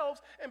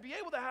ourselves and be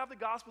able to have the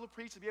gospel to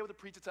preach, to be able to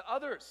preach it to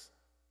others.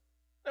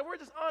 Now, we're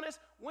just honest,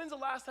 when's the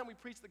last time we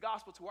preached the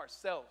gospel to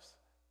ourselves?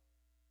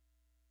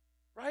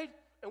 Right?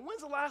 And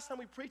when's the last time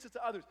we preached it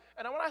to others?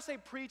 And when I say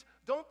preach,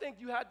 don't think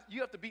you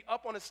have to be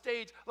up on a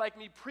stage like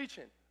me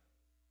preaching.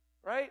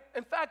 Right?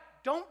 In fact,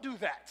 don't do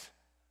that.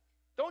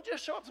 Don't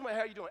just show up to somebody,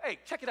 how you doing? Hey,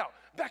 check it out.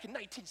 Back in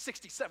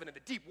 1967 in the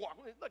deep walk.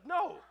 Like,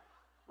 no.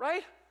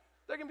 Right?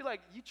 They're going to be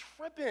like, you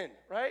tripping,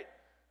 right?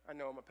 I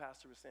know my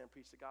pastor was saying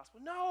preach the gospel.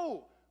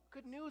 No,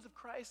 good news of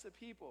Christ to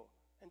people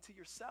and to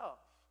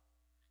yourself.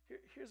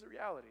 Here's the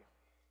reality.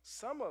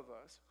 Some of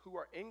us who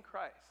are in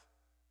Christ,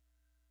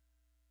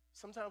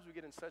 sometimes we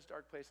get in such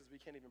dark places we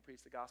can't even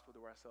preach the gospel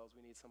to ourselves.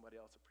 We need somebody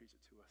else to preach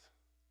it to us,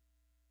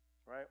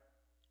 right?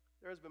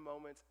 There's been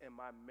moments in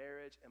my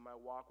marriage and my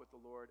walk with the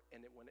Lord,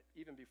 and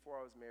even before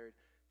I was married,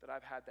 that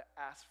I've had to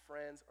ask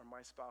friends or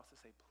my spouse to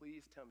say,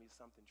 please tell me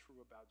something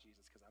true about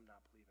Jesus because I'm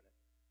not believing it,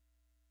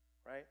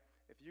 right?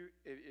 If you're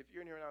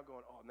in here now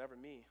going, oh, never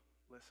me,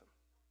 listen,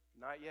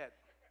 not yet,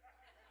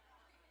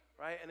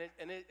 right?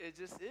 And it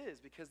just is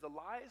because the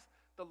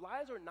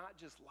lies are not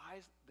just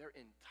lies, they're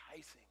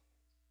enticing.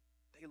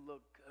 They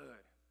look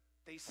good.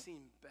 They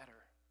seem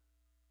better.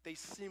 They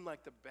seem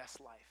like the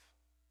best life.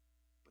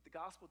 But the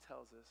gospel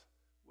tells us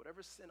whatever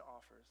sin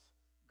offers,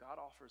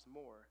 God offers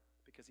more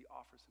because he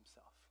offers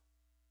himself.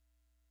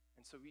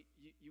 And so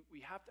we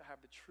have to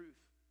have the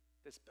truth,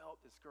 this belt,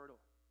 this girdle,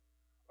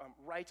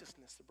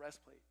 righteousness, the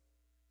breastplate,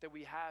 that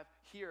we have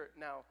here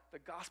now, the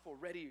gospel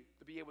ready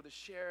to be able to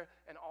share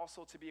and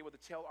also to be able to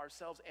tell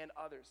ourselves and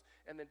others.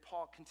 And then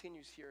Paul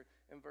continues here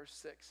in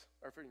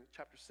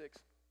chapter 6.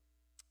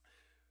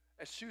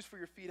 As shoes for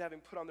your feet, having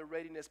put on the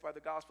readiness by the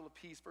gospel of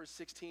peace, verse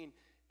 16,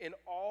 in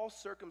all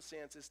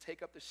circumstances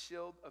take up the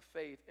shield of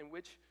faith in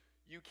which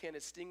you can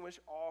extinguish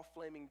all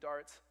flaming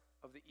darts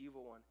of the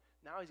evil one.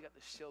 Now he's got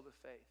the shield of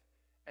faith.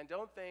 And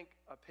don't think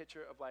a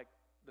picture of like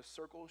the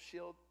circle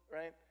shield,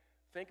 right?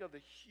 Think of the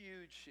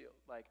huge shield,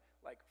 like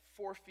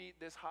 4 feet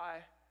this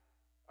high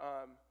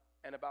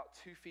and about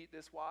 2 feet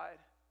this wide,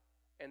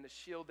 and the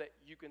shield that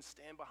you can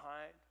stand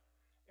behind,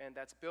 and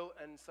that's built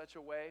in such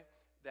a way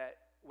that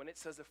when it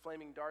says the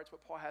flaming darts,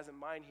 what Paul has in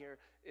mind here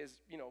is,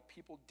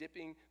 people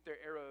dipping their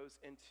arrows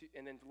into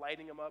and then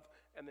lighting them up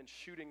and then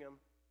shooting them,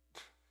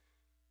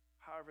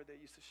 however they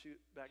used to shoot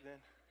back then.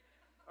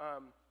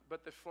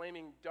 But the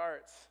flaming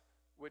darts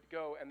would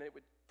go and it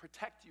would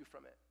protect you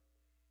from it.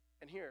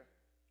 And here,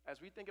 as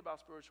we think about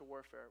spiritual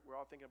warfare, we're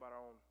all thinking about our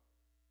own.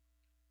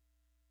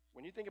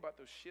 When you think about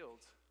those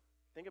shields,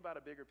 think about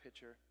a bigger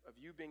picture of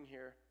you being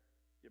here,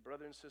 your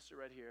brother and sister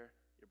right here,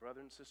 your brother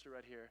and sister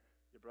right here,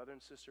 your brother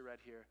and sister right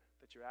here,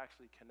 that you're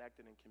actually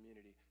connected in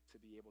community to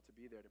be able to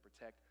be there to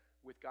protect,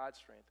 with God's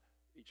strength,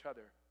 each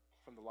other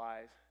from the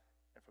lies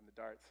and from the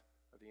darts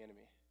of the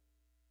enemy.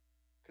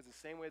 Because the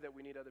same way that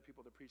we need other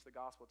people to preach the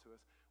gospel to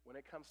us, when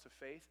it comes to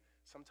faith,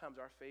 sometimes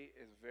our faith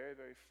is very,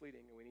 very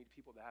fleeting, and we need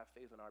people to have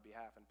faith on our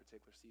behalf in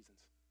particular seasons,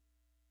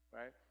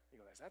 right?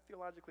 You go, is that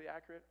theologically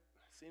accurate?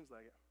 Seems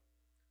like it.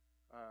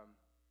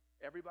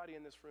 Everybody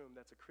in this room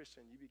that's a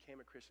Christian, you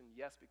became a Christian,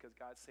 yes, because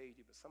God saved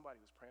you, but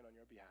somebody was praying on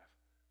your behalf.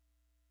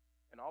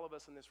 And all of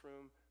us in this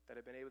room that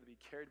have been able to be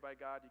carried by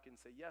God, you can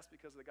say, yes,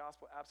 because of the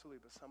gospel, absolutely,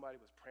 but somebody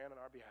was praying on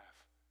our behalf,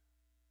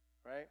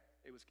 right?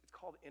 It's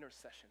called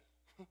intercession,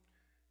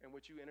 in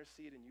which you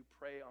intercede and you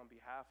pray on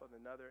behalf of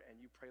another, and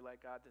you pray like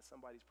God that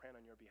somebody's praying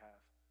on your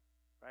behalf,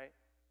 right?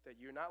 That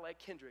you're not like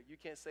Kendrick. You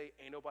can't say,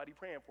 ain't nobody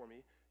praying for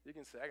me. You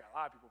can say, I got a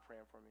lot of people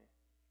praying for me.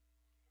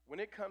 When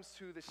it comes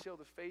to the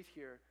shield of faith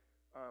here,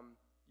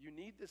 you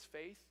need this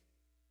faith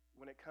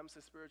when it comes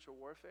to spiritual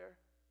warfare,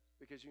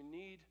 because you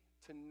need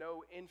to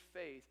know in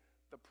faith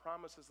the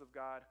promises of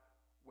God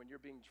when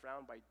you're being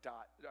drowned by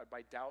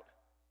doubt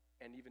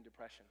and even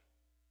depression.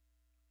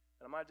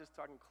 And I'm not just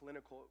talking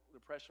clinical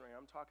depression right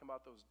now. I'm talking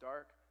about those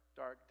dark,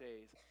 dark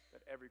days that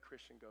every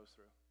Christian goes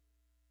through,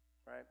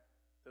 right?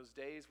 Those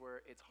days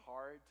where it's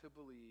hard to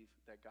believe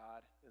that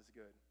God is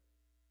good,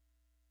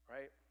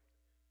 right?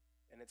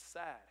 And it's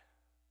sad,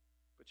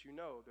 but you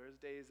know there's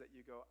days that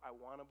you go, I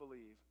want to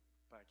believe,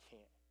 but I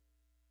can't.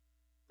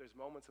 There's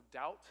moments of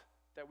doubt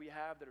that we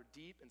have that are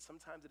deep, and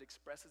sometimes it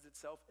expresses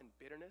itself in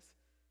bitterness,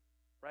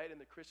 right, in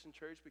the Christian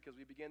church, because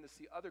we begin to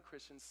see other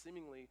Christians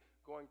seemingly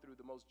going through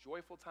the most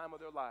joyful time of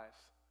their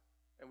lives.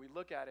 And we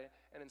look at it,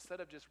 and instead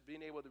of just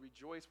being able to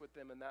rejoice with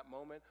them in that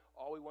moment,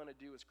 all we want to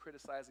do is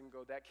criticize and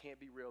go, that can't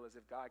be real, as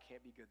if God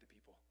can't be good to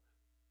people.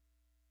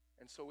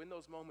 And so in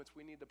those moments,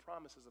 we need the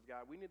promises of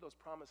God. We need those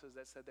promises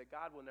that said that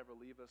God will never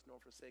leave us nor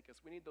forsake us.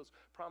 We need those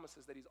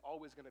promises that he's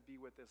always going to be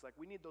with us. Like,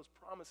 we need those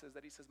promises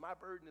that he says, my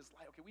burden is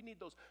light. Okay, we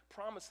need those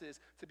promises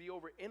to be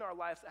over in our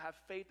lives, to have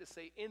faith to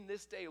say, in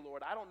this day,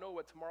 Lord, I don't know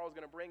what tomorrow's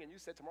going to bring. And you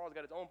said tomorrow's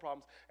got its own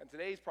problems, and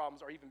today's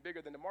problems are even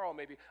bigger than tomorrow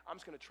maybe. I'm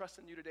just going to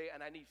trust in you today,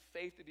 and I need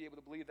faith to be able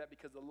to believe that,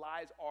 because the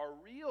lies are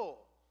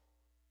real.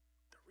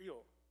 They're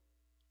real.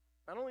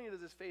 Not only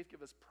does this faith give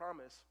us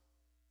promises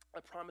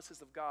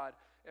of God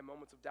in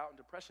moments of doubt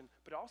and depression,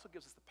 but it also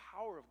gives us the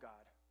power of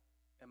God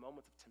in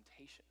moments of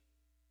temptation.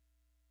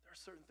 There are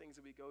certain things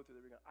that we go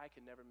through that we're going, I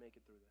can never make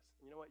it through this.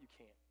 And you know what? You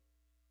can't.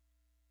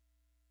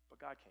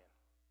 But God can.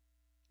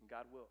 And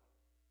God will.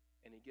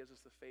 And he gives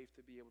us the faith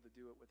to be able to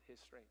do it with his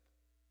strength.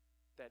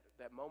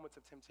 That moments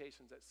of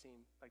temptations that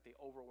seem like they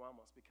overwhelm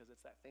us, because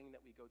it's that thing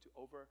that we go to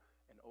over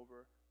and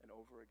over and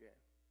over again.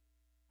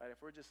 Right?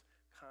 If we're just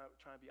kind of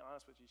trying to be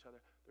honest with each other,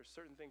 there's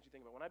certain things you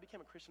think about. When I became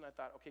a Christian, I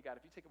thought, okay, God,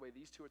 if you take away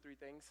these 2 or 3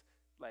 things,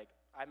 like,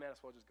 I might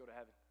as well just go to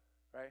heaven,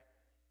 right?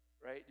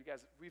 Right? You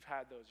guys, we've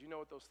had those. You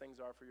know what those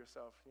things are for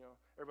yourself. You know,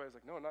 everybody's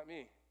like, no, not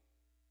me.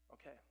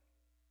 Okay.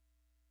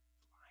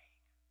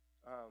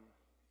 Lying.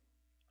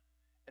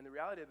 And the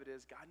reality of it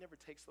is, God never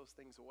takes those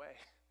things away.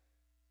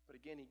 But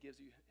again, he gives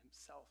you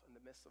himself in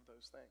the midst of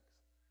those things.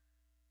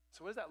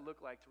 So what does that look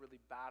like to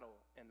really battle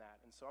in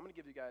that? And so I'm going to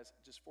give you guys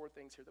just 4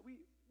 things here that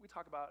we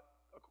talk about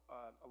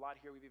a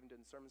lot here. We've even done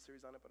a sermon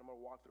series on it, but I'm going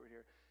to walk through it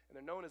here. And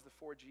they're known as the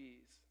 4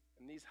 Gs.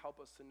 And these help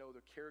us to know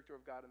the character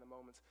of God in the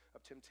moments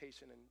of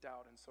temptation and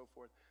doubt and so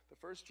forth. The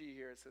first G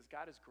here, it says,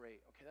 God is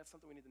great. Okay, that's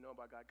something we need to know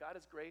about God. God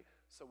is great,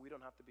 so we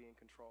don't have to be in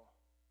control.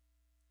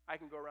 I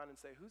can go around and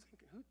say, who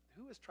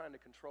is trying to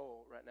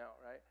control right now,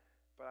 right?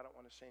 But I don't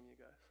want to shame you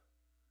guys.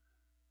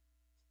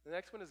 The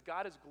next one is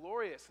God is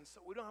glorious, and so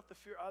we don't have to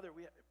fear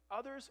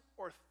others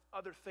or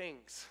other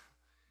things.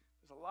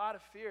 There's a lot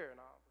of fear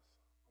in all of us.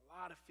 A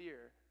lot of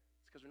fear.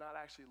 It's because we're not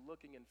actually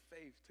looking in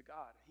faith to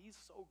God. He's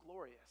so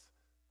glorious.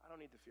 I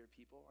don't need to fear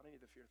people. I don't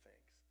need to fear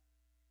things.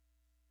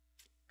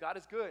 God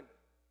is good,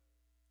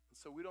 and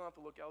so we don't have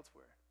to look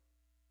elsewhere.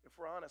 If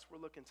we're honest, we're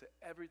looking to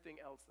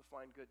everything else to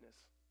find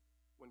goodness,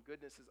 when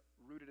goodness is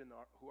rooted in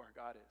who our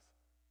God is.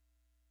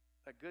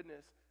 That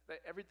goodness,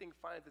 that everything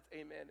finds its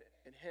amen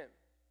in him.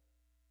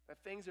 That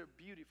things are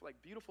beautiful,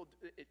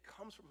 it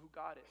comes from who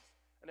God is.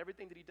 And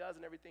everything that he does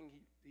and everything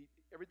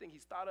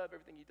he's thought of,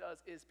 everything he does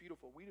is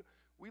beautiful.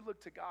 We look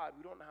to God.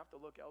 We don't have to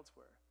look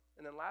elsewhere.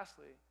 And then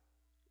lastly,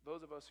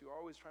 those of us who are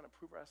always trying to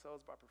prove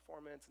ourselves by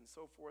performance and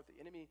so forth, the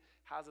enemy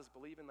has us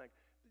believing, like,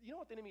 you know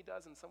what the enemy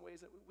does in some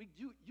ways? That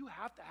you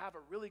have to have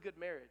a really good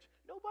marriage.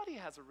 Nobody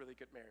has a really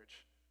good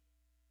marriage.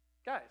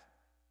 Guys,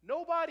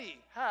 nobody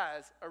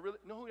has you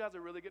know who has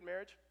a really good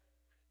marriage?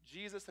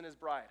 Jesus and his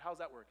bride. How's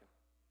that working?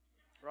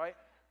 Right?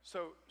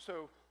 So,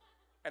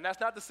 and that's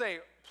not to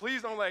say,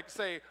 please don't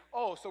say,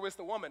 oh, so it's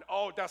the woman.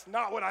 Oh, that's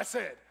not what I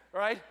said,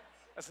 right?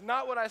 That's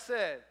not what I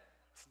said.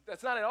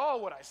 That's not at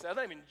all what I said. I'm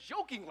not even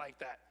joking like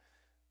that.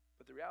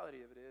 But the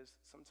reality of it is,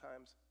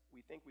 sometimes we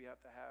think we have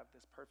to have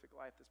this perfect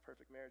life, this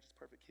perfect marriage, this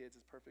perfect kids,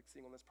 this perfect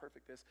singleness,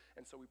 perfect this,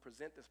 and so we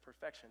present this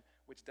perfection,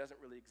 which doesn't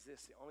really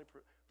exist. The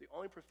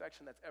only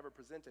perfection that's ever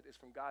presented is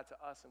from God to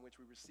us, in which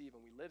we receive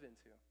and we live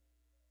into.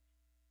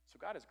 So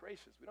God is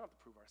gracious. We don't have to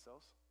prove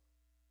ourselves.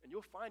 And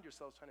you'll find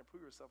yourselves trying to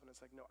prove yourself, and it's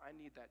like, no, I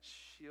need that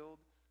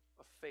shield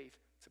of faith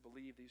to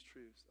believe these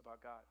truths about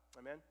God.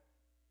 Amen?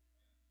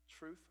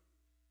 Truth,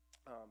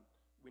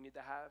 we need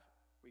to have.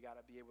 We got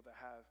to be able to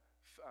have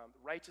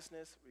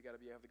righteousness. We got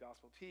to be able to have the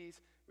gospel of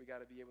peace. We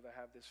got to be able to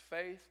have this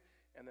faith.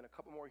 And then a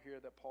couple more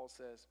here that Paul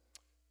says.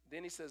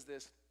 Then he says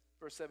this,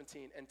 verse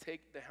 17, and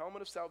take the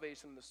helmet of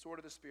salvation and the sword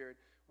of the Spirit,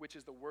 which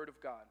is the word of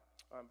God.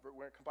 We're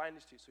going to combine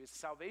these two. So it's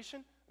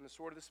salvation and the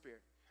sword of the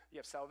Spirit. You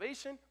have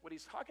salvation. What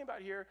he's talking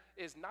about here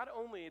is not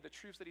only the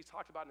truths that he's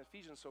talked about in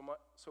Ephesians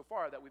so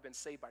far, that we've been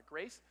saved by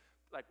grace.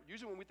 Like,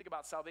 usually when we think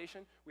about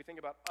salvation, we think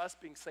about us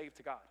being saved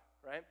to God,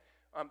 right?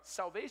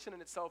 Salvation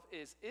in itself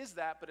is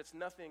that, but it's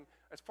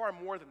far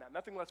more than that.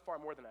 Nothing less, far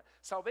more than that.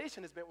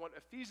 Salvation has been what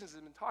Ephesians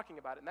has been talking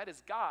about, and that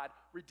is God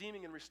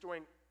redeeming and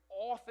restoring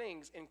all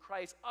things in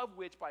Christ, of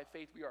which by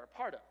faith we are a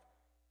part of.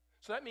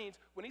 So that means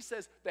when he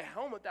says the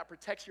helmet that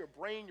protects your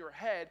brain, your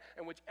head,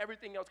 and which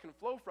everything else can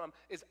flow from,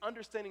 is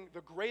understanding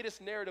the greatest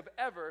narrative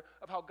ever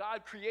of how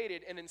God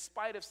created, and in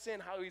spite of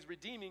sin, how he's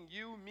redeeming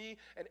you, me,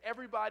 and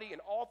everybody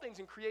and all things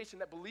in creation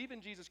that believe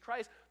in Jesus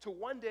Christ to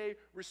one day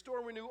restore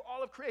and renew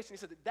all of creation. He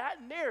said that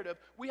narrative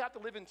we have to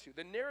live into.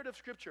 The narrative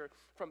scripture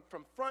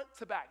from front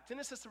to back,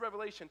 Genesis to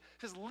Revelation,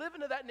 says live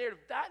into that narrative.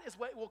 That is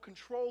what will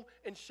control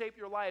and shape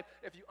your life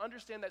if you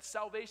understand that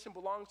salvation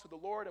belongs to the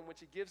Lord and which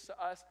he gives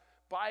to us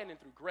by and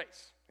through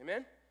grace.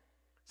 Amen?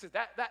 So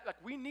that like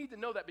we need to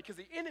know that, because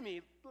the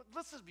enemy,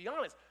 let's just be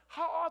honest,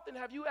 how often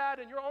have you had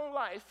in your own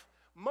life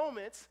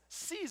moments,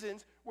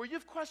 seasons where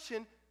you've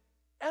questioned,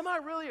 am I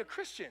really a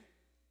Christian?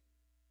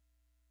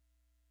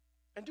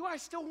 And do I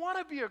still want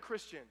to be a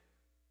Christian?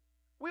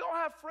 We all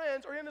have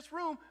friends or in this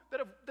room that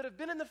have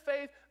been in the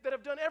faith, that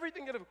have done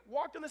everything, that have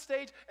walked on the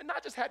stage and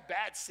not just had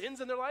bad sins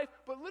in their life,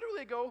 but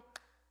literally go,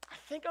 I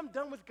think I'm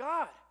done with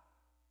God.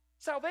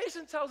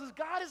 Salvation tells us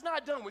God is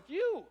not done with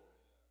you.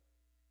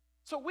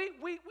 So we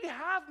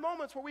have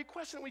moments where we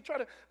question, we try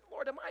to,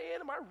 Lord, am I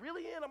in? Am I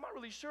really in? I'm not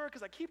really sure,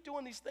 because I keep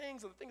doing these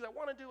things, and the things I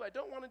want to do, I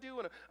don't want to do,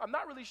 and I'm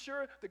not really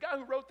sure. The guy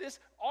who wrote this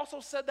also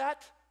said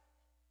that.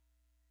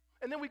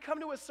 And then we come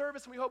to a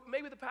service and we hope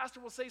maybe the pastor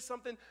will say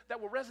something that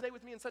will resonate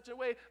with me in such a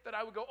way that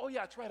I would go, oh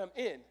yeah, that's right, I'm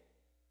in.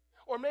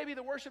 Or maybe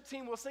the worship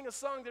team will sing a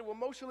song that will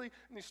emotionally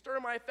stir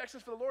my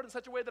affections for the Lord in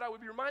such a way that I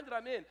would be reminded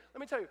I'm in. Let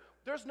me tell you,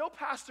 there's no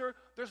pastor,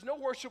 there's no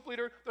worship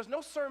leader, there's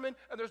no sermon,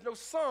 and there's no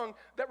song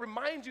that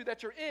reminds you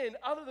that you're in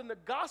other than the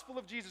gospel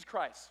of Jesus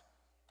Christ.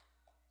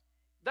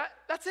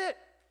 That's it.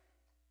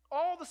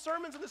 All the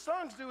sermons and the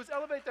songs do is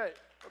elevate that.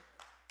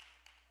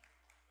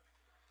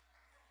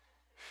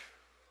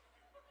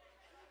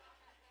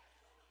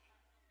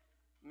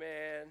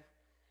 Man,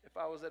 if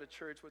I was at a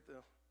church with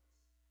a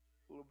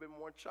little bit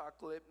more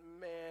chocolate,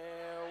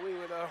 man,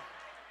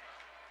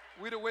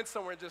 we'd have went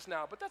somewhere just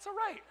now. But that's all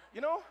right,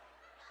 you know?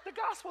 The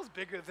gospel's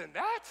bigger than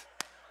that.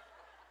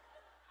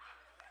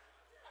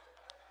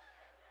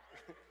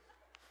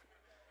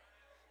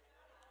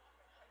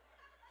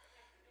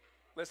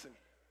 Listen,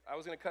 I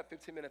was going to cut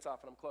 15 minutes off,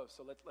 and I'm close.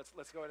 So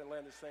let's go ahead and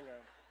land this thing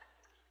out.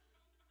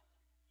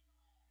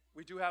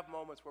 We do have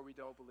moments where we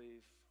don't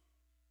believe,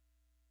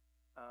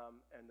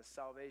 and the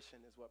salvation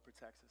is what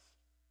protects us.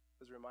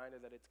 There's a reminder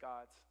that it's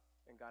God's,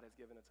 and God has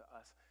given it to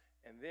us.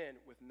 And then,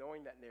 with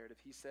knowing that narrative,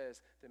 he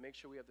says to make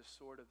sure we have the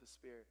sword of the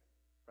Spirit,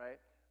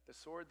 right? The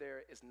sword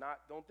there is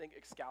not, don't think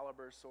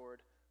Excalibur sword.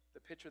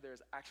 The picture there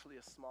is actually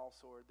a small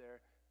sword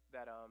there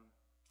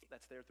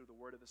that's there through the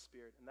word of the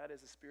Spirit. And that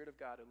is the Spirit of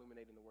God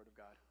illuminating the word of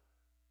God.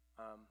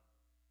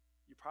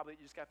 You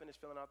just got finished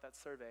filling out that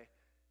survey,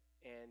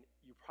 and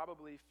you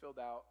probably filled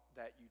out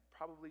that you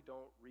probably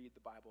don't read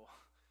the Bible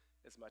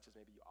as much as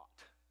maybe you ought.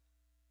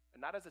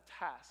 And not as a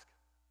task,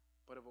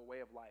 but of a way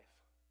of life.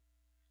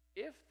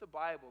 If the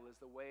Bible is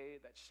the way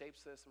that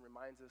shapes us and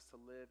reminds us to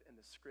live in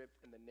the script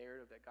and the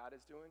narrative that God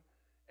is doing,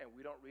 and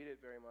we don't read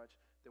it very much,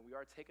 then we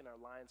are taking our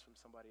lines from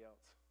somebody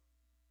else.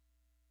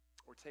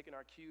 We're taking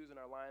our cues and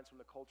our lines from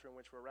the culture in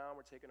which we're around.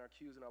 We're taking our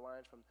cues and our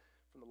lines from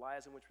the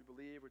lies in which we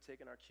believe. We're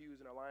taking our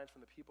cues and our lines from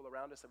the people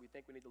around us that we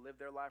think we need to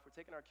live their life. We're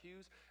taking our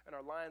cues and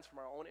our lines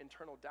from our own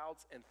internal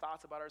doubts and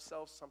thoughts about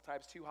ourselves,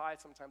 sometimes too high,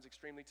 sometimes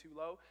extremely too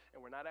low,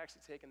 and we're not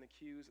actually taking the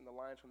cues and the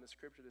lines from the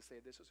scripture to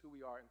say this is who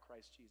we are in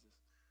Christ Jesus.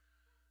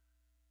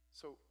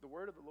 So the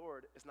word of the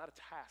Lord is not a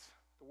task.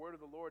 The word of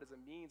the Lord is a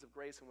means of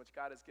grace in which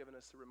God has given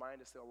us to remind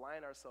us to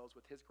align ourselves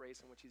with his grace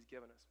in which he's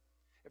given us.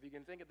 If you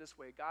can think it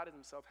this way, God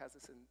himself has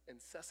this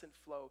incessant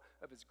flow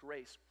of his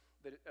grace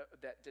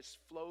that just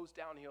flows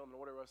downhill in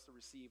order for us to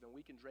receive, and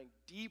we can drink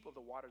deep of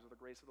the waters of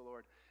the grace of the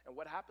Lord. And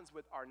what happens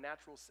with our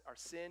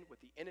sin,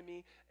 with the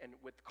enemy, and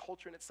with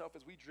culture in itself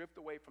is we drift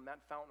away from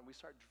that fountain and we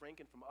start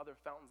drinking from other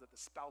fountains that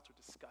the spouts are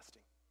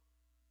disgusting,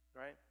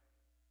 right?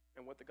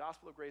 And what the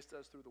gospel of grace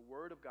does through the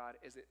word of God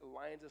is it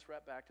aligns us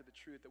right back to the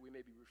truth that we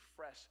may be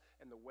refreshed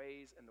in the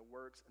ways and the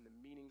works and the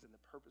meanings and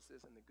the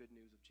purposes and the good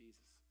news of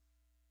Jesus.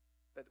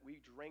 That we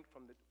drink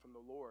from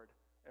the Lord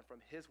and from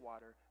his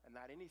water and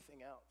not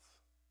anything else.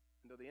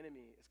 And though the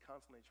enemy is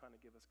constantly trying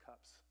to give us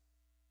cups,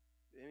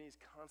 the enemy is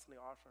constantly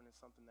offering us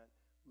something that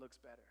looks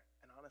better.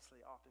 And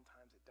honestly,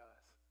 oftentimes it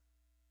does.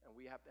 And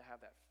we have to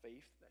have that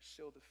faith, that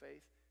shield of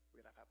faith.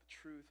 We have to have the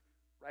truth,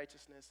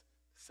 righteousness,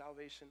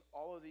 salvation,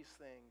 all of these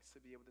things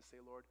to be able to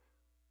say, Lord,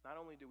 not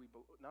only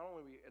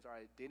is our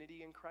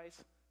identity in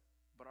Christ,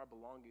 but our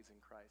belongings in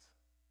Christ,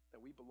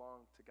 that we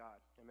belong to God.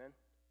 Amen?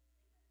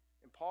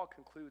 And Paul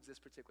concludes this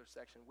particular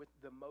section with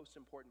the most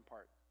important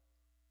part.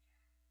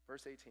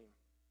 Verse 18,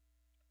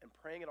 and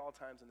praying at all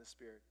times in the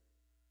Spirit,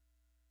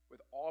 with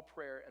all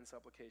prayer and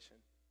supplication.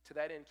 To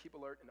that end, keep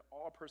alert in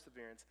all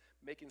perseverance,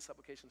 making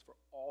supplications for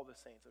all the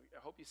saints. I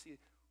hope you see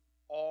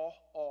all.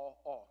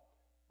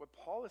 What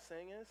Paul is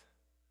saying is,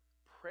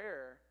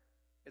 prayer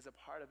is a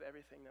part of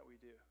everything that we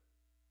do.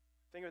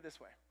 Think of it this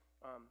way.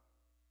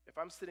 If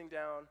I'm sitting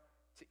down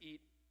to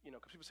eat,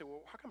 because people say,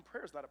 well, how come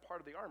prayer is not a part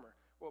of the armor?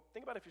 Well,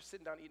 think about if you're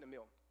sitting down eating a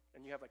meal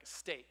and you have like a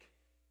steak,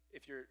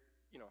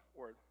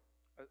 or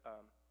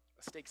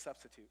a steak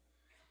substitute.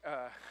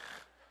 uh,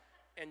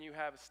 and you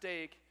have a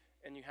steak,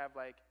 and you have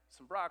like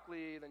some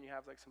broccoli, then you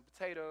have like some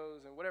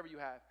potatoes and whatever you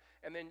have,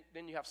 and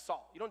then you have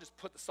salt. You don't just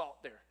put the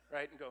salt there,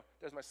 right, and go,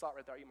 there's my salt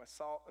right there, I'll eat my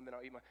salt, and then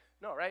I'll eat my,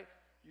 no, right?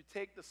 You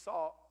take the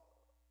salt,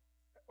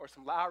 or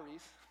some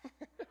Lowry's,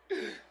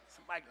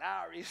 some Mike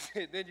Lowry's,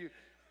 and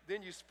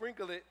then you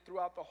sprinkle it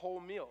throughout the whole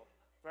meal,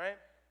 right?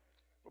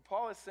 What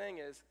Paul is saying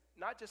is,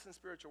 not just in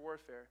spiritual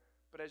warfare,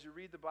 but as you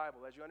read the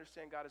Bible, as you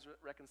understand God is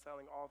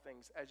reconciling all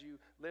things, as you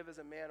live as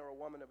a man or a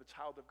woman of a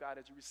child of God,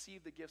 as you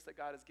receive the gifts that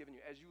God has given you,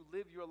 as you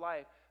live your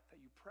life, that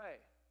you pray,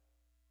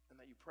 and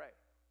that you pray,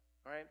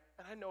 all right?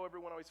 And I know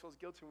everyone always feels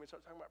guilty when we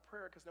start talking about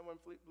prayer because no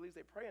one believes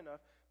they pray enough,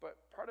 but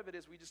part of it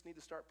is we just need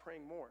to start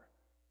praying more,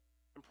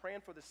 and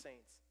praying for the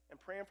saints, and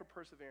praying for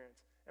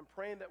perseverance, and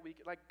praying that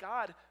like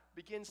God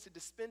begins to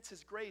dispense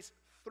his grace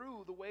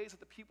through the ways that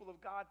the people of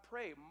God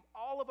pray.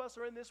 All of us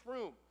are in this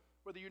room,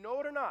 whether you know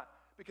it or not,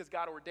 because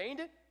God ordained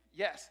it,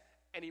 yes,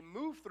 and he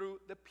moved through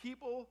the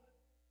people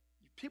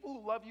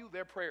who love you,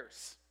 their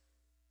prayers.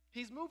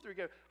 He's moved through.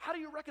 How do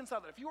you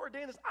reconcile that? If you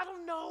ordain this, I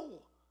don't know.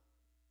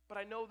 But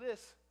I know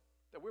this,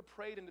 that we're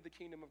prayed into the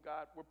kingdom of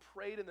God. We're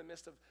prayed in the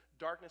midst of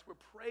darkness. We're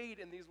prayed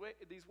in these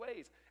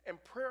ways.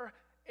 And prayer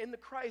in the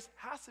Christ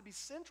has to be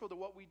central to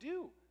what we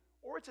do.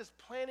 Or it's just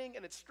planning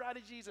and it's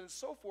strategies and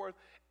so forth.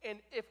 And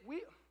if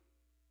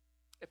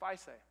I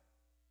say,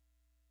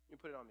 you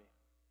put it on me.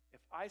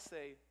 If I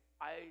say,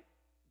 I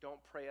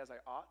don't pray as I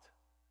ought,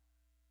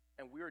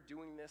 and we are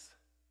doing this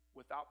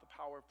without the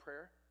power of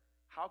prayer,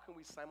 how can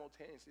we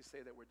simultaneously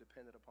say that we're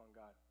dependent upon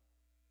God?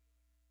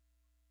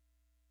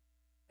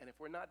 And if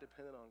we're not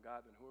dependent on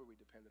God, then who are we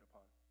dependent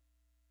upon?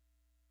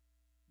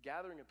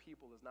 Gathering of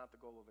people is not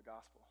the goal of the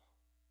gospel.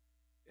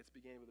 It's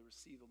being able to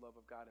receive the love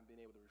of God and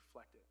being able to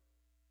reflect it.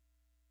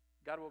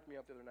 God woke me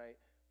up the other night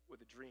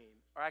with a dream.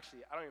 Or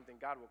actually, I don't even think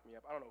God woke me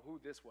up. I don't know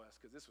who this was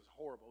because this was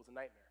horrible. It was a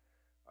nightmare.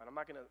 And I'm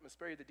going to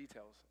spare you the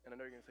details. And I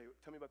know you're going to say,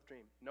 tell me about the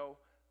dream. No,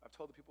 I've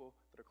told the people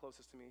that are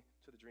closest to me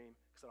to the dream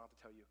because I don't have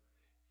to tell you.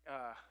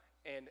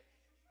 And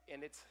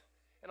it's,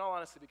 in all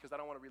honesty, because I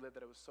don't want to relive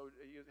that. It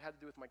had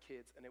to do with my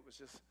kids. And it was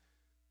just,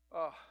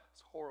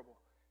 it's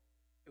horrible.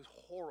 It was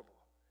horrible.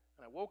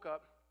 And I woke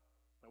up,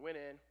 I went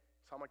in,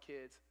 saw my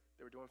kids.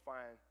 They were doing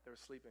fine. They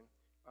were sleeping.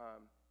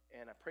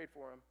 And I prayed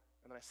for them.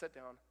 And then I sat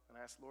down and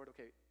I asked the Lord,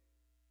 okay,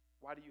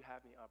 why do you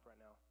have me up right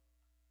now?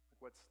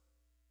 Like,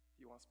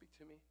 do you want to speak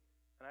to me?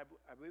 And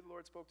I believe the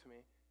Lord spoke to me,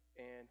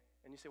 and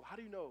you say, well, how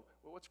do you know?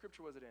 Well, what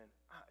scripture was it in?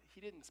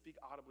 He didn't speak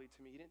audibly to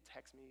me. He didn't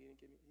text me. He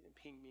didn't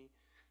ping me,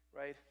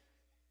 right?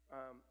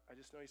 I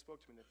just know he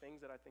spoke to me. And the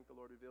things that I think the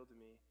Lord revealed to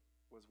me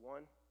was,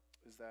 one,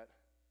 is that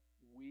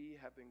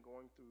we have been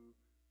going through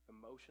the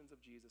motions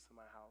of Jesus in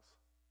my house,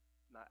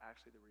 not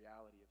actually the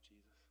reality of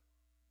Jesus.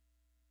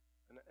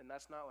 And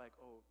that's not like,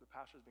 oh, the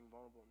pastor's being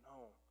vulnerable.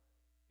 No,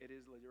 it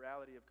is the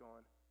reality of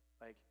going,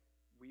 like,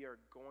 we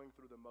are going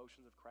through the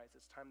motions of Christ.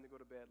 It's time to go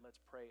to bed.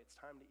 Let's pray. It's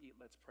time to eat.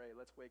 Let's pray.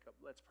 Let's wake up.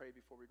 Let's pray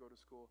before we go to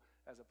school,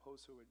 as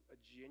opposed to a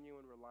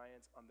genuine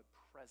reliance on the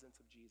presence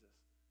of Jesus,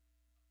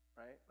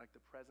 right? Like the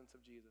presence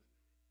of Jesus.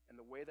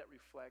 And the way that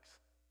reflects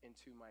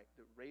into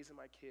raising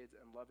my kids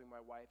and loving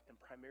my wife,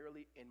 and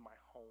primarily in my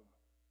home.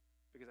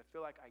 Because I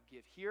feel like I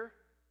give here,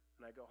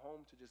 and I go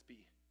home to just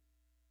be.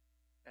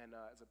 And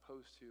as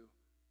opposed to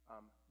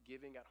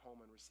giving at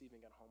home and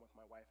receiving at home with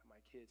my wife and my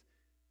kids,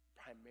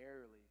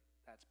 primarily,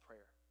 that's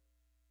prayer.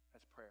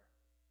 That's prayer.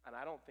 And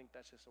I don't think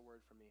that's just a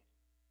word for me.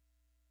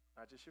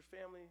 Not just your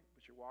family,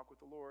 but your walk with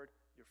the Lord,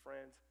 your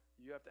friends.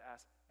 You have to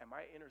ask, am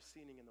I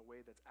interceding in the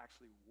way that's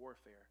actually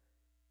warfare?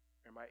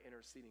 Or am I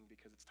interceding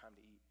because it's time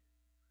to eat?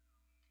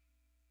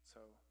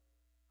 So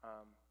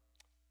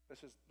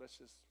let's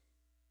just,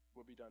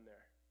 we'll be done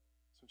there.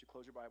 So won't you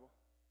close your Bible,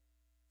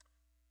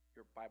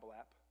 your Bible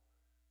app,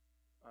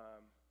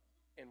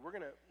 and we're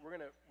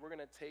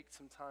gonna take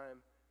some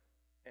time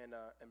and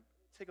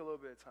take a little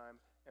bit of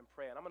time and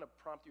pray. And I'm going to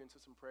prompt you into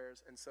some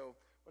prayers. And so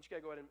I want you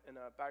guys to go ahead and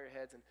bow your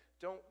heads. And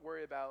don't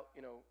worry about,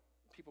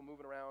 people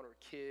moving around or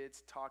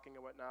kids talking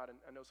and whatnot. And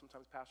I know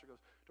sometimes pastor goes,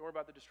 don't worry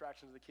about the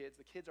distractions of the kids.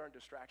 The kids aren't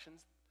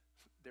distractions.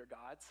 They're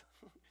God's.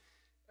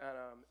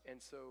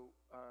 So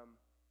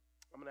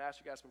I'm going to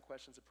ask you guys some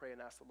questions to pray and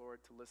ask the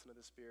Lord to listen to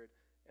the Spirit.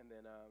 And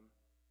then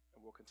and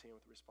we'll continue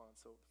with the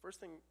response. So the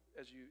first thing,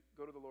 as you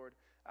go to the Lord,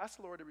 ask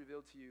the Lord to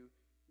reveal to you,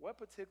 what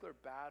particular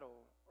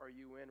battle are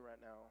you in right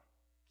now?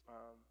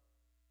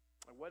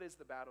 What is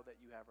the battle that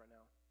you have right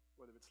now?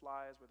 Whether it's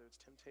lies, whether it's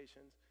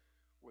temptations,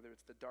 whether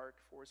it's the dark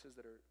forces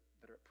that are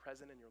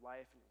present in your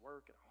life, in your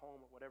work, at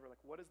home, or whatever.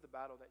 Like, what is the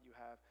battle that you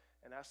have?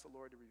 And ask the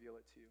Lord to reveal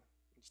it to you.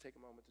 And just take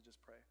a moment to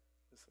just pray.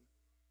 Listen.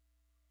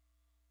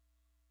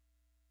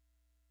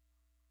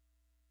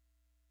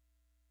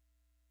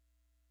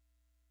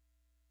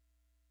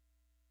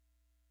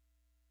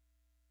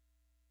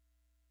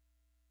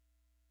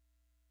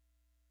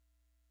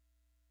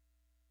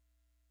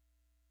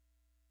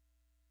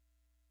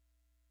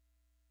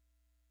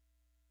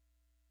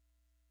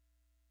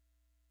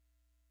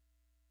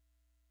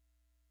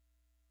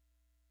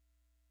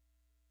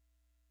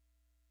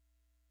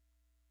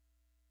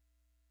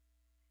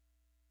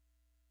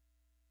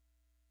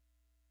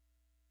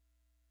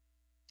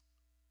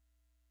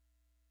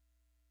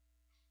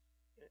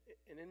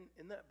 And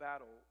in that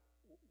battle,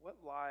 what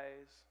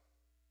lies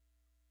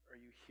are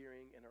you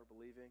hearing and are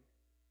believing?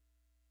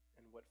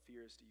 And what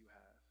fears do you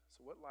have?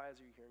 So what lies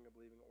are you hearing or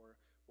believing, or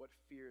what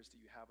fears do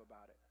you have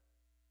about it?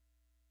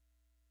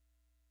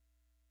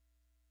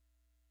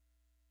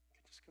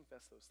 Just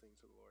confess those things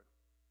to the Lord.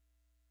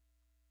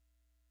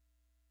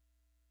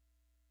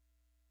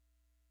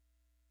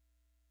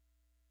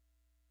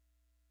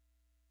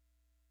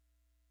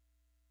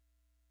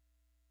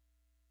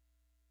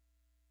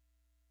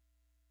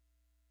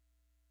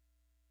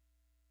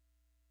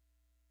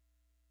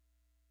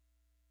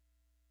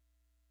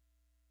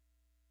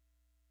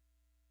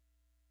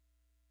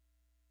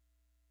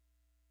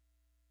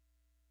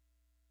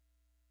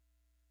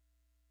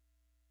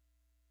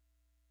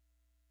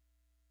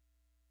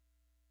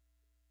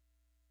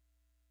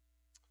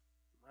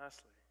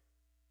 Lastly,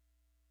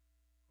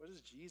 what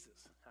does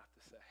Jesus have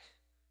to say?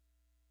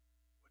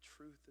 What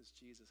truth does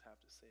Jesus have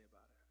to say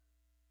about it?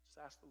 Just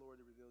ask the Lord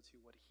to reveal to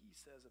you what he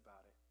says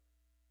about it.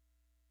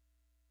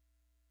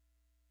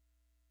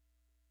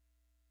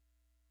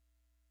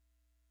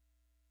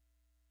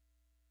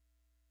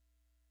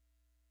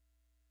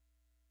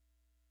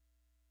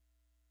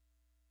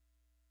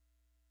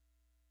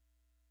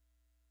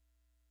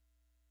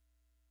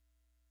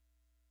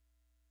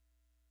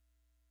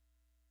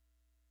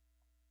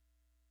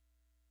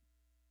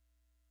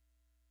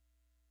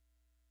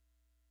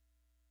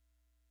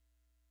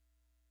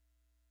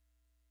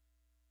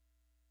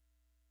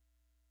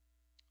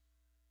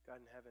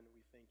 God in heaven,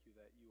 we thank you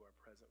that you are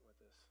present with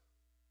us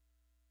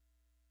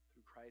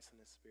through Christ and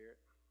his Spirit.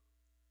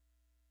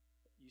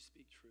 You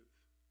speak truth.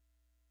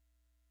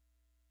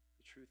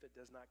 The truth that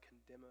does not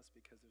condemn us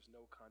because there's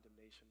no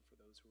condemnation for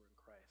those who are in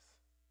Christ.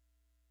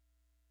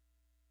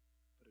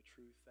 But a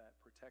truth that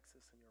protects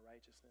us in your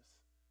righteousness,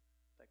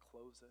 that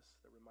clothes us,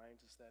 that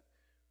reminds us that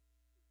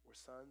we're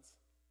sons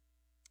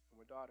and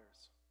we're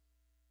daughters,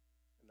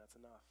 and that's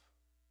enough,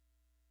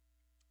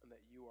 and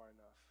that you are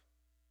enough.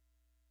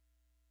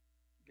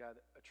 God,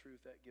 a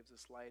truth that gives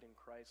us light in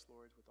Christ,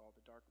 Lord, with all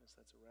the darkness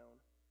that's around,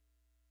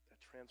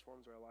 that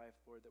transforms our life,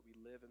 Lord, that we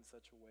live in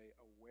such a way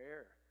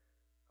aware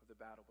of the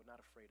battle but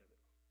not afraid of it,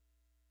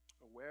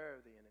 aware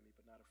of the enemy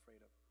but not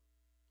afraid of him,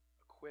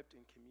 equipped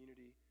in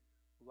community,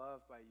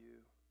 loved by you,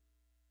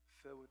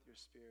 filled with your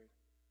Spirit,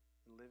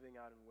 and living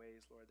out in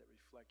ways, Lord, that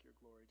reflect your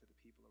glory to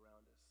the people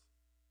around us.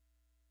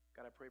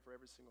 God, I pray for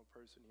every single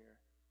person here,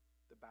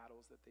 the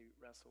battles that they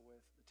wrestle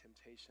with, the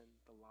temptation,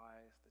 the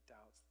lies, the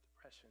doubts, the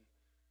depression,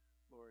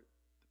 Lord,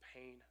 the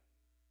pain,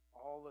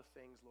 all the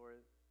things, Lord,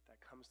 that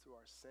comes through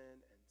our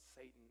sin and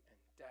Satan and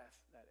death,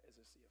 that is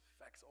just the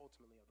effects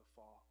ultimately of the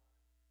fall.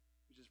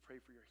 We just pray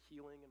for your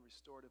healing and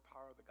restorative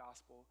power of the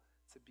gospel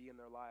to be in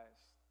their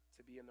lives,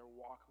 to be in their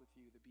walk with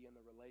you, to be in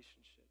their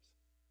relationships,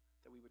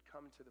 that we would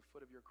come to the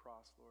foot of your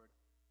cross, Lord,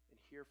 and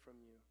hear from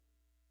you,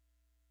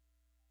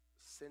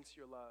 sense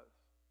your love,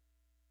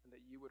 and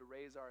that you would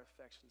raise our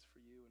affections for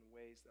you in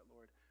ways that,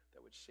 Lord,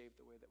 that would shape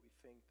the way that we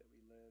think, that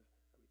we live,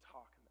 that we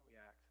talk, and that we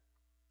act.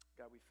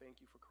 God, we thank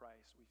you for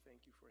Christ. We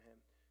thank you for him.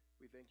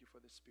 We thank you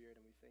for the Spirit,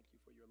 and we thank you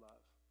for your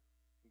love.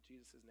 In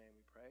Jesus' name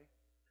we pray.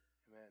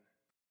 Amen.